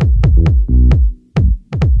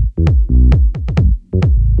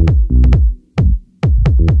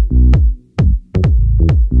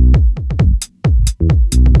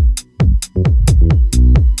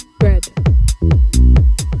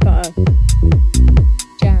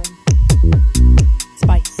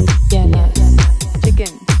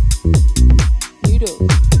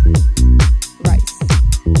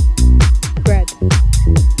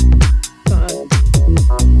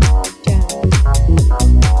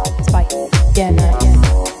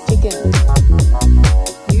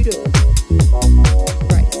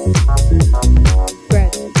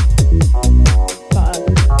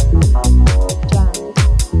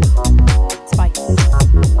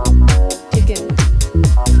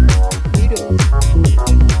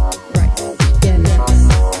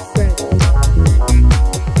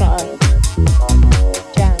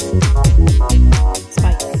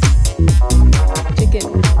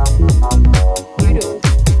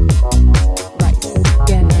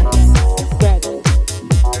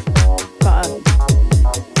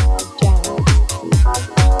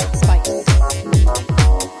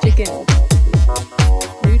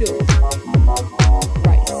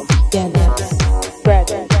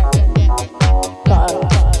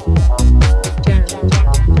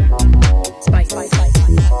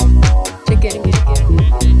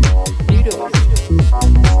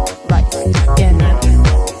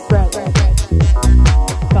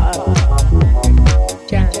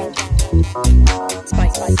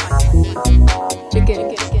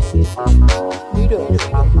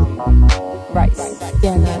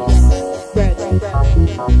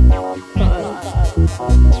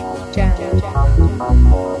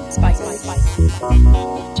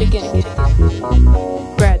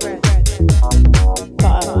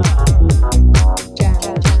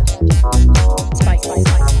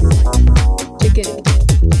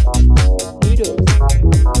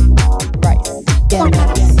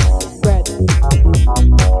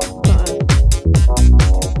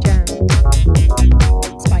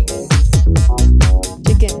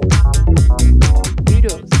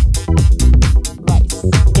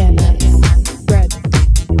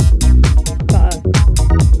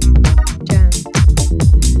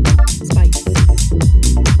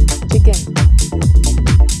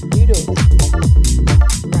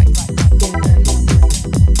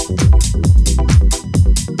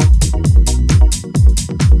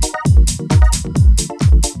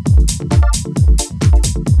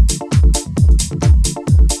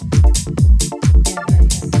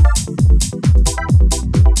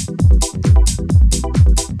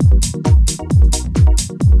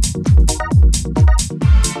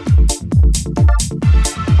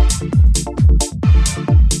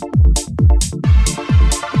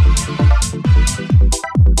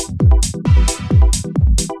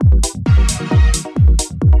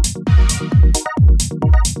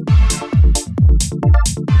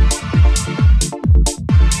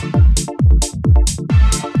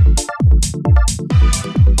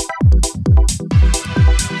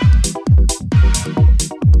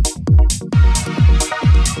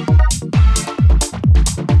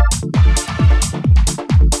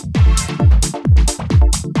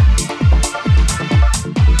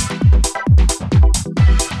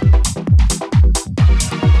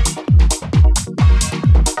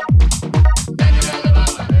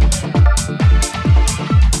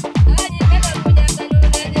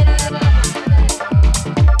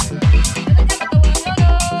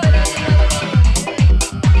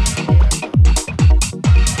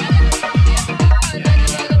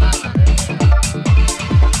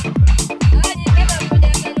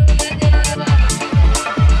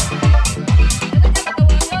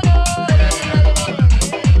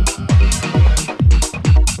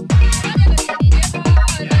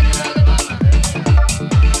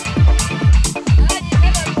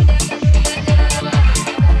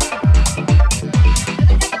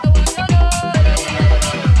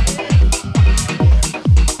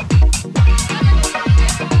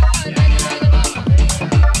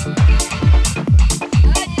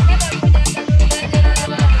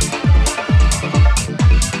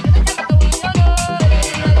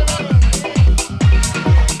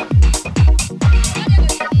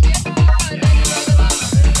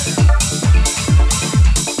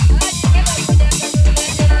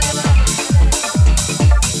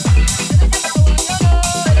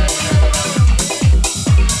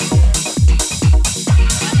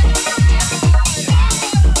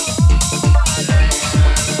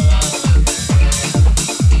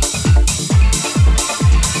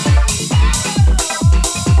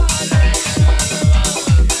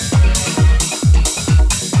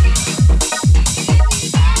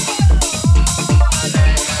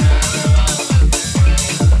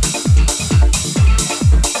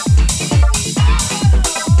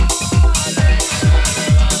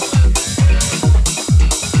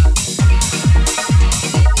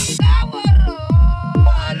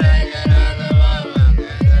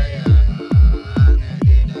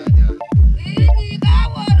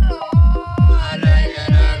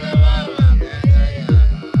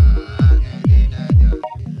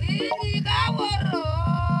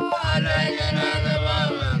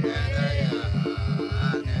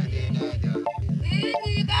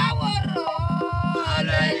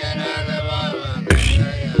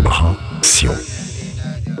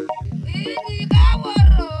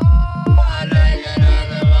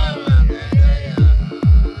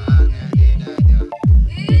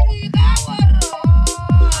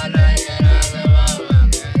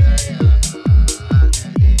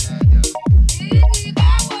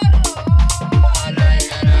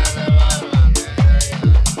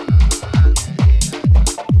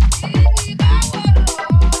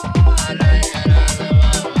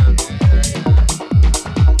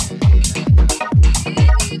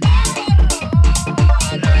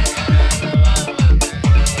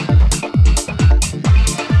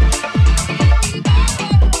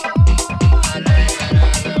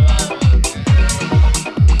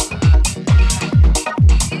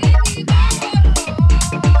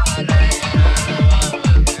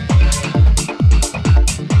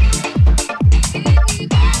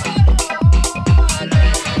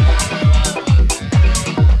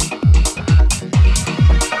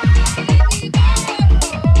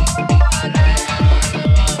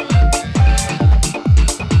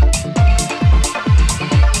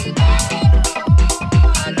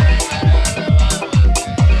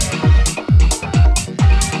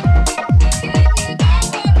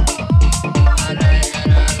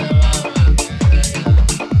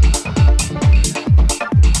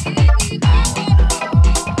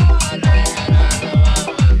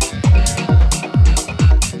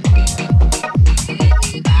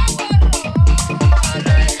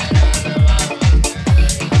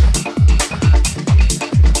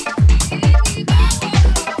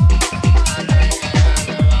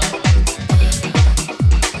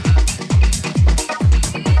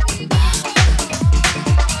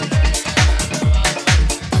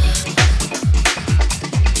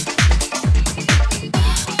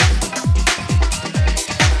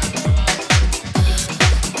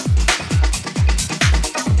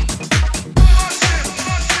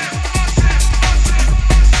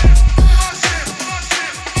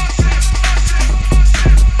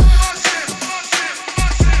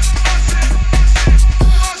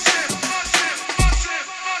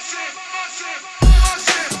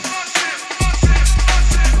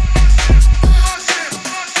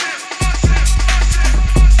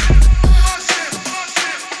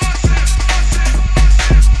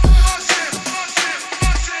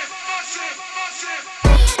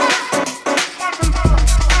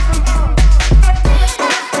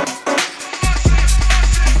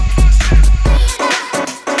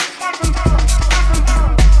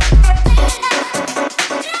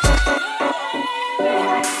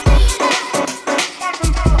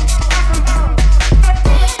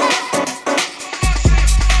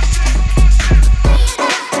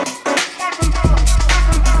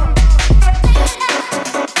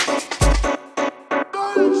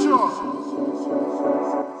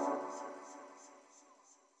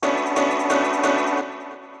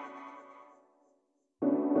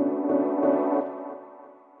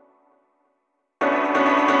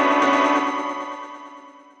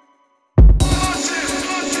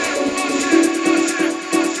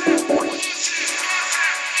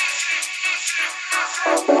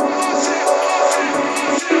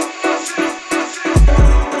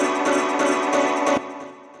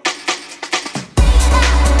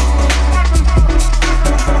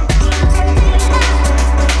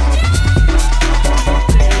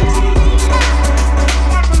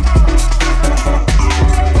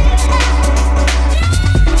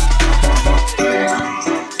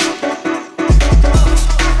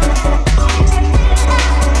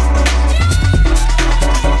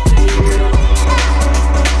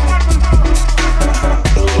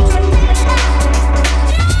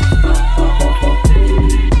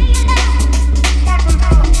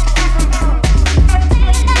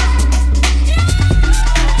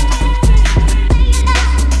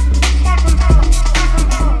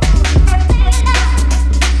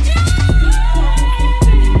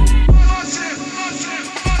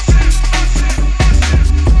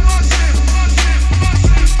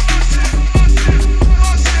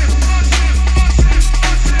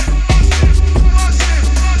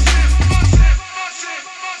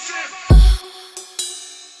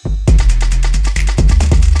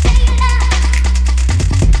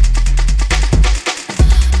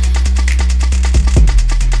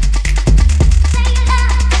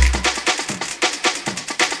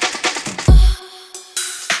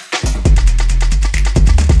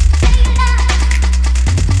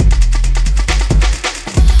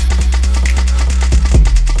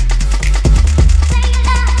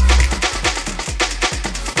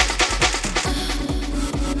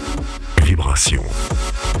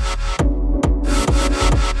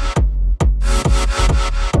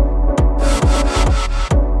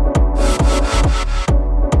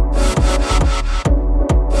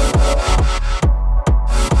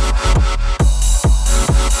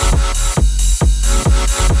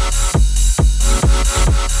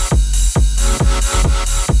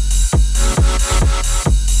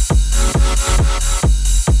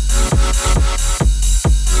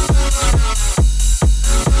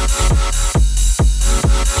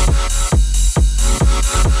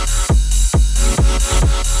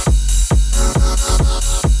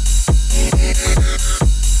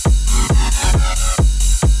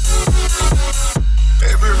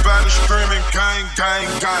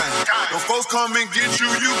 come and get you,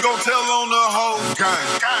 you gon' tell on the whole gang.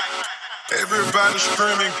 Everybody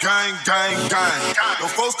screaming gang, gang, gang. The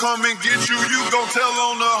folks come and get you, you gon' tell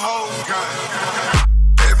on the whole gang.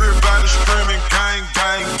 Everybody screaming gang,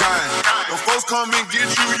 gang, gang. The folks come and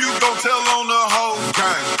get you, you gon' tell on the whole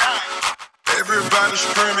gang. Everybody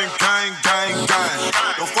screaming gang, gang, gang.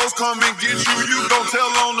 The folks come and get you, you gon'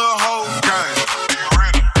 tell on the whole gang.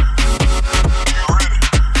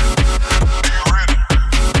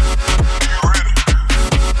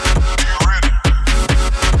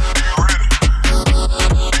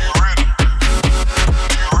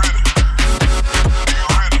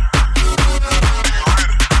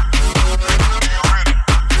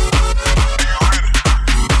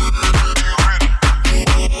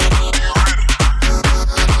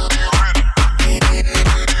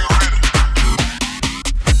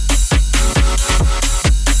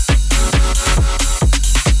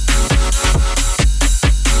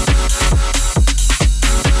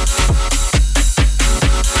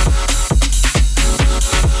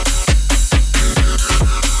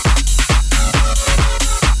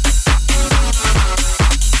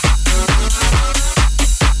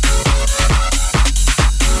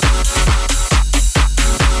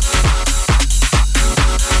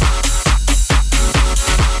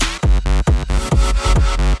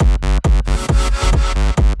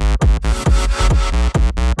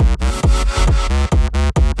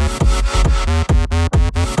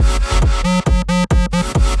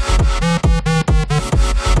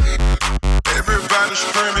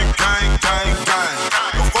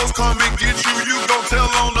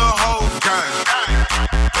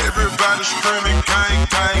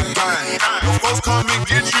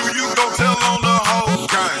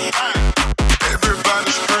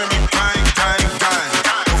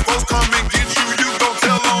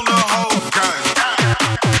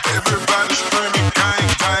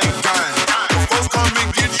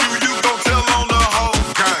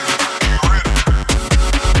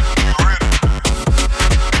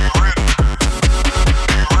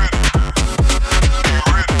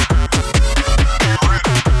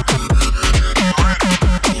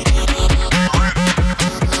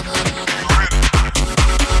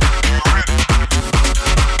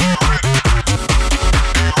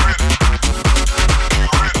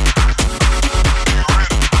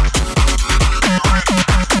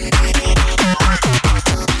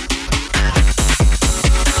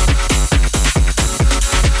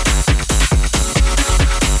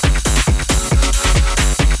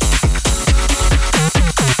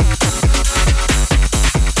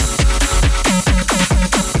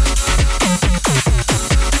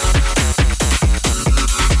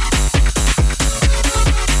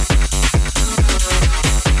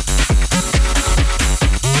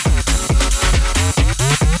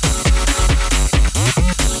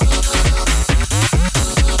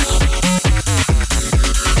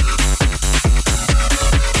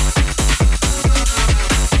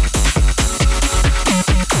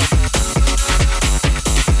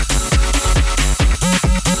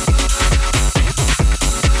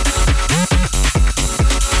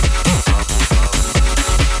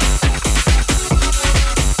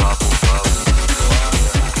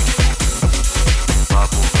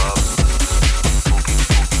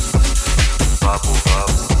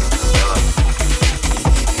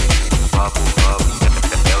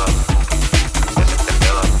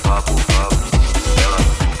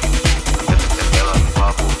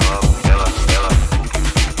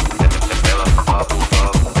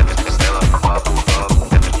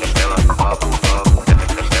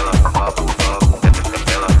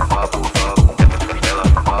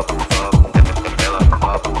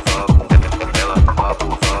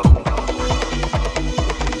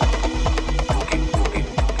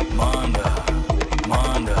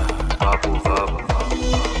 Papo vapo.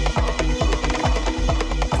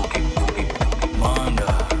 Manda,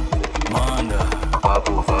 manda.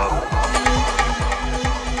 Papo vapo.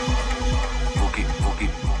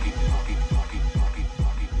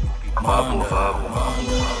 Papo vapo.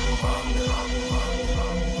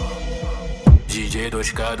 DJ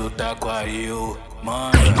 2K do Taquaril,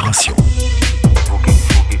 manda. Vibration.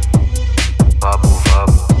 Papo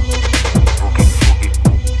vapo.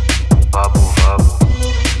 Papo vapo.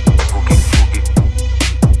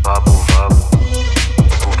 Papo vapo.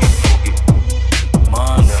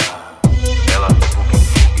 Manda. Ela.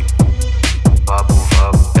 Papo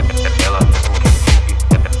vapo. Ela.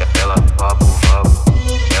 Ela. Papo vapo.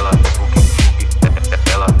 Ela.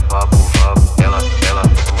 Ela. Papo vapo. Ela.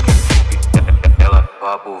 Ela.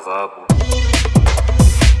 Papo vapo.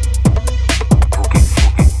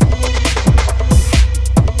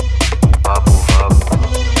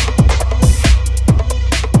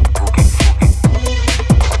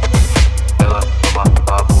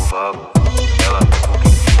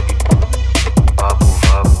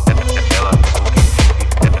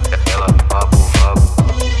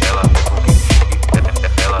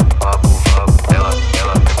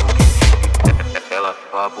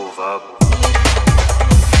 Papo vapo.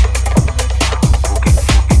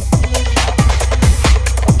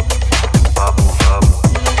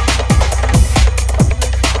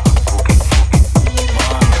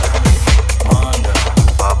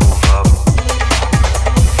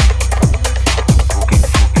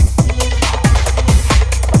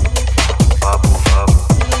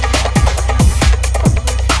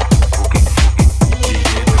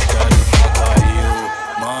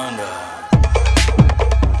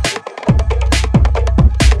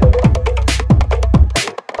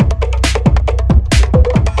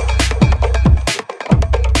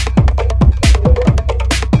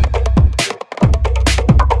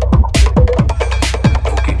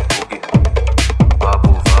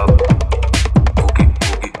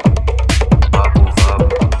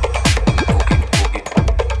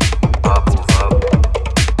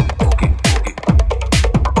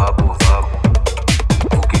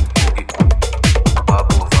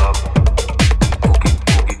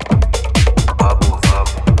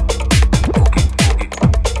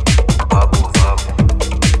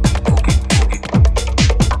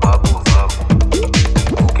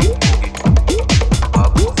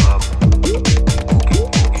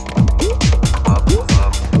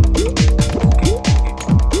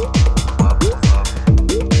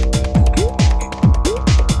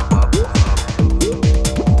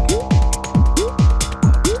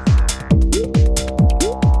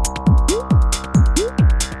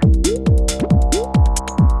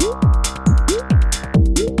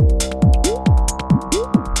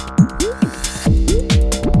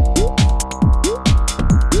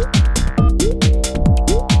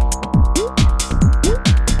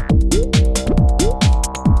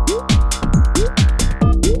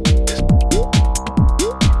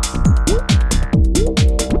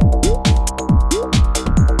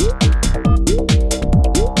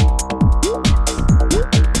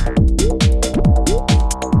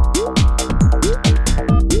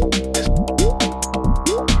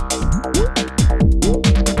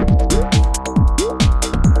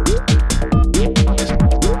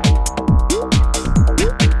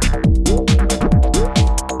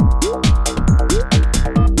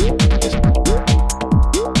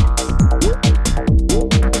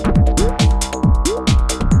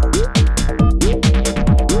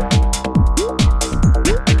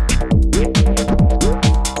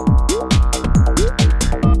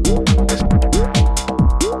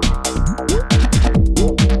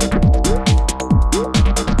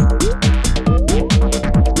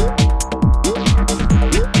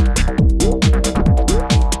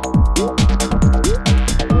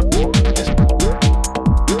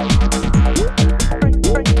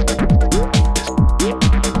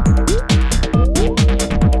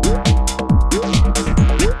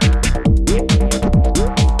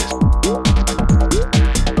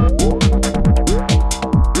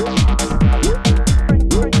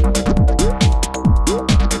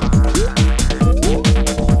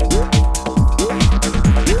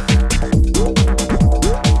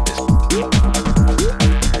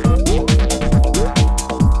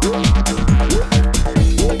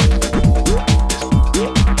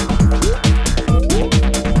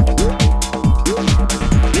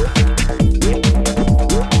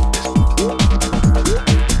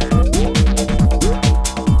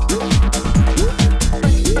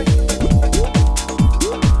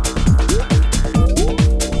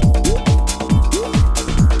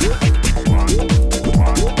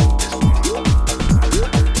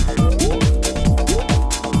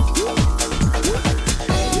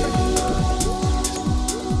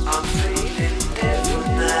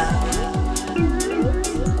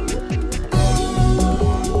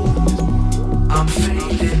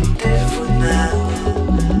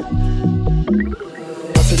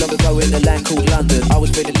 land called London. I was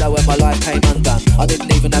feeling low and my life came undone. I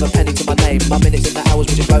didn't even have a penny to my name. My minutes and the hours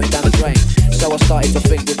were just floating down the drain. So I started to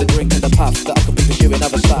think with the drink and the puff that I could be pursuing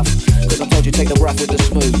other stuff. Cause I'm told you take the rough with the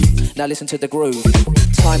smooth. Now listen to the groove.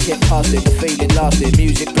 Time kept passing, the feeling lasted.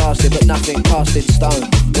 Music blasted but nothing cast in stone.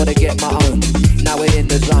 Gotta get my own, now we're in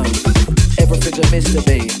the zone. Everything's a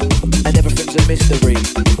mystery, and everything's a mystery.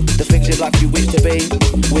 The things in life you wish to be,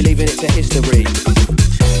 we're leaving it to history.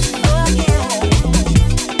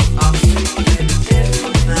 I'm feeling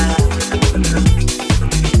different now.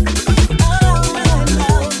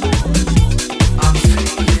 I'm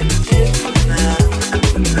feeling different now.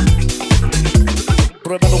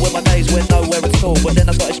 Remember when my days went nowhere at all, but then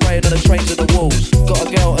I started spraying on the trains and the walls. Got a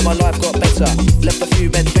girl and my life got better. Left a few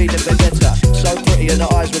men feeling vendetta. So pretty and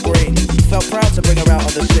her eyes were green. Felt proud to bring her out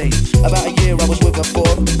on the scene. About a year I was with her for,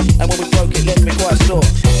 and when we broke it left me quite sore.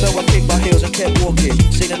 So I kicked my heels and kept walking.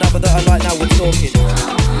 Seen another that I like, now we're talking.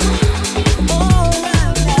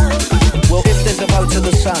 Well, if there's a vote to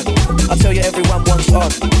the sun, I tell you everyone wants on.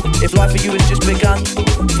 If life for you has just begun,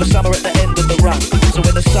 for summer at the end of the run. So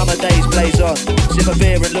when the summer days blaze on, sip a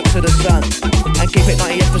beer and look to the sun, and keep it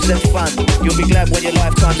 98% fun. You'll be glad when your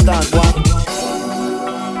lifetime's done.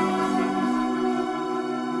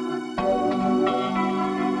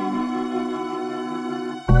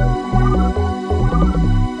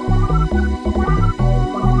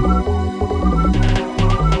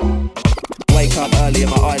 Wake up early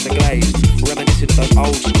and my eyes are glazed, reminiscing of those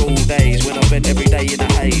old school days when I spent every day in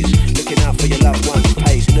a haze, looking out for your loved one's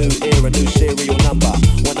pace. New era, new serial number.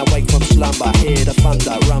 When I wake from slumber, hear the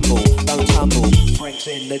thunder rumble. Don't tumble, Frank's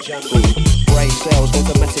in the jungle. Brain cells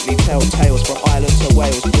automatically tell tales from Ireland to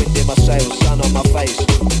Wales. Wind in my sails, sun on my face,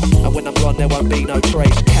 and when I'm gone there won't be no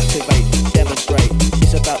trace. Captivate, demonstrate,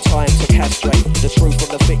 it's about time to castrate the truth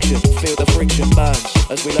from the fiction. Feel the friction burns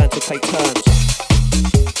as we learn to take turns.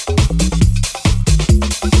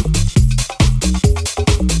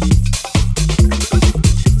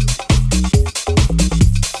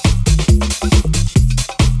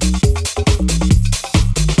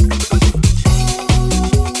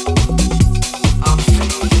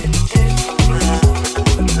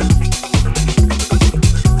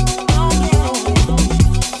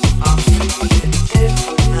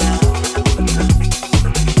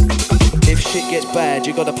 Bad,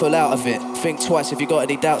 you gotta pull out of it. Think twice if you got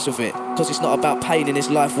any doubts of it. Cause it's not about pain in this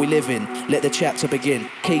life we live in. Let the chapter begin.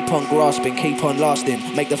 Keep on grasping, keep on lasting.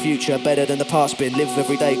 Make the future better than the past been. Live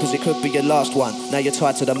every day cause it could be your last one. Now you're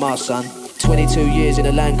tied to the mast, son. 22 years in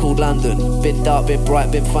a land called London. Been dark, been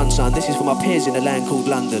bright, been fun, son. This is for my peers in a land called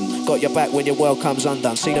London. Got your back when your world comes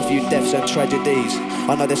undone. Seen a few deaths and tragedies.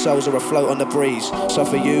 I know their souls are afloat on the breeze. So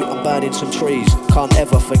for you, I'm burning some trees. Can't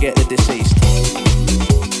ever forget the deceased.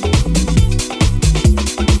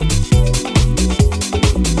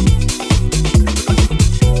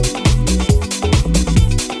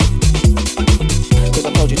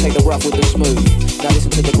 Take the rough with the smooth. Now listen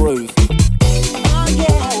to the groove. Oh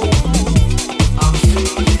yeah. I'm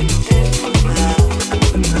feeling different now.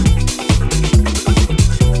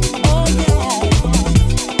 Oh yeah.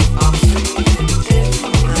 I'm feeling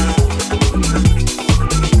different now.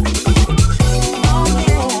 Oh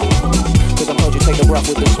yeah. Cause I told you take the rough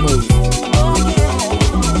with the smooth. Oh yeah.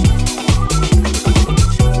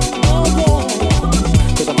 Oh yeah.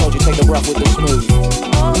 Cause I told you take the rough with the smooth.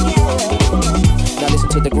 Oh yeah. Now listen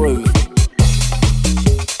to the groove.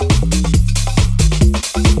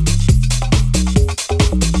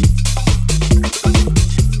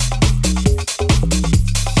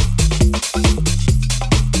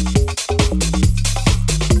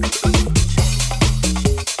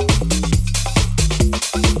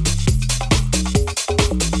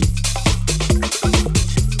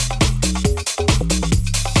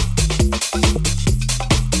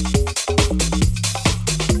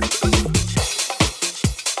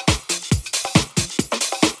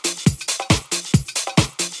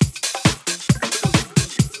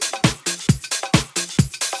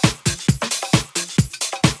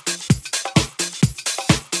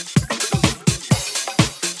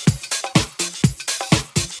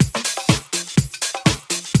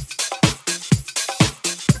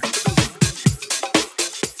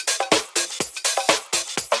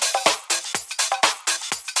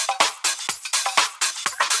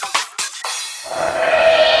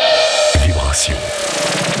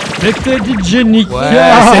 C'était DJ NIKA.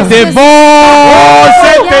 C'était bon. Oh,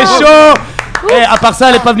 c'était chaud. Et à part ça,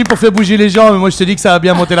 elle est pas venue pour faire bouger les gens, mais moi je te dis que ça a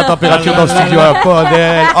bien monté la température dans le studio.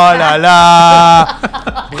 Bordel. Oh là là.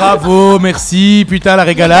 Bravo, merci, putain la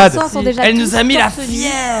régalade. Elle nous a mis la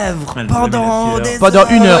fièvre pendant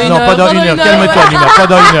une heure. Non, pendant une heure. Calme-toi, Nina.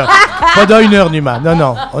 Pendant une heure. Pendant 1 heure, Numa.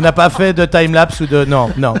 Non. On n'a pas fait de time-lapse ou de... Non.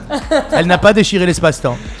 Elle n'a pas déchiré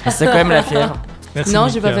l'espace-temps. C'est quand même la fière. Merci, Non,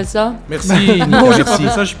 Nika. j'ai pas fait ça. Merci, Nika. Non, j'ai pas merci. fait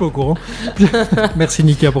ça, je suis pas au courant. Merci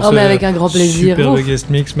Nika pour Oh, mais avec un grand plaisir. superbe Ouf. guest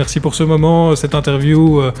mix. Merci pour ce moment, cette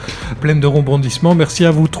interview pleine de rebondissements. Merci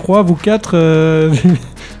à vous 3, vous 4,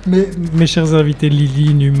 mes chers invités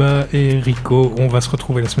Lily, Numa et Rico. On va se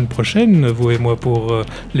retrouver la semaine prochaine, vous et moi, pour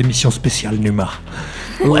l'émission spéciale Numa.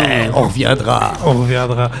 Ouais, on reviendra. On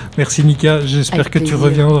reviendra. Merci Nika, j'espère Avec que tu plaisir.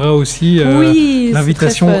 reviendras aussi. Oui, c'est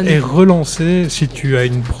l'invitation très fun. est relancée. Si tu as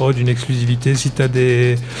une prod, une exclusivité, si tu as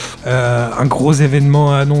un gros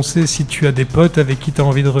événement à annoncer, si tu as des potes avec qui tu as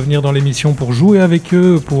envie de revenir dans l'émission pour jouer avec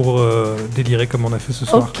eux, pour délirer comme on a fait ce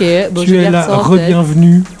soir. Ok, bon, je Tu vais es garder là, ça en tête.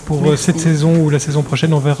 re-bienvenue pour Merci. cette saison ou la saison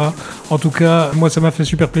prochaine, on verra. En tout cas, moi ça m'a fait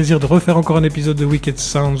super plaisir de refaire encore un épisode de Wicked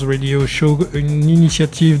Sounds Radio Show, une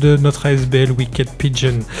initiative de notre ASBL Wicked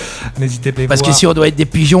Pigeon. N'hésitez pas à Parce que voir. si on doit être des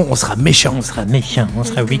pigeons, on sera méchants. On sera méchants, on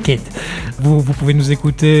sera wicked. Vous pouvez nous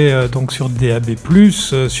écouter donc sur DAB+,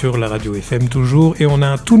 sur la radio FM toujours, et on a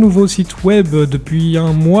un tout nouveau site web depuis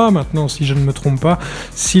 1 mois maintenant, si je ne me trompe pas.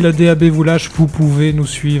 Si la DAB vous lâche, vous pouvez nous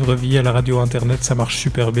suivre via la radio internet, ça marche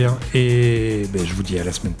super bien. Et je vous dis à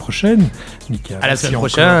la semaine prochaine, Nika. À la merci semaine encore.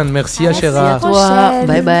 prochaine. Merci, Merci Achera. à Toi, prochaine.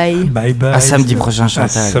 bye bye. Bye bye. À samedi prochain, À Chantal.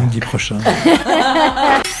 samedi prochain.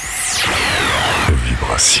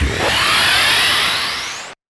 Vibration.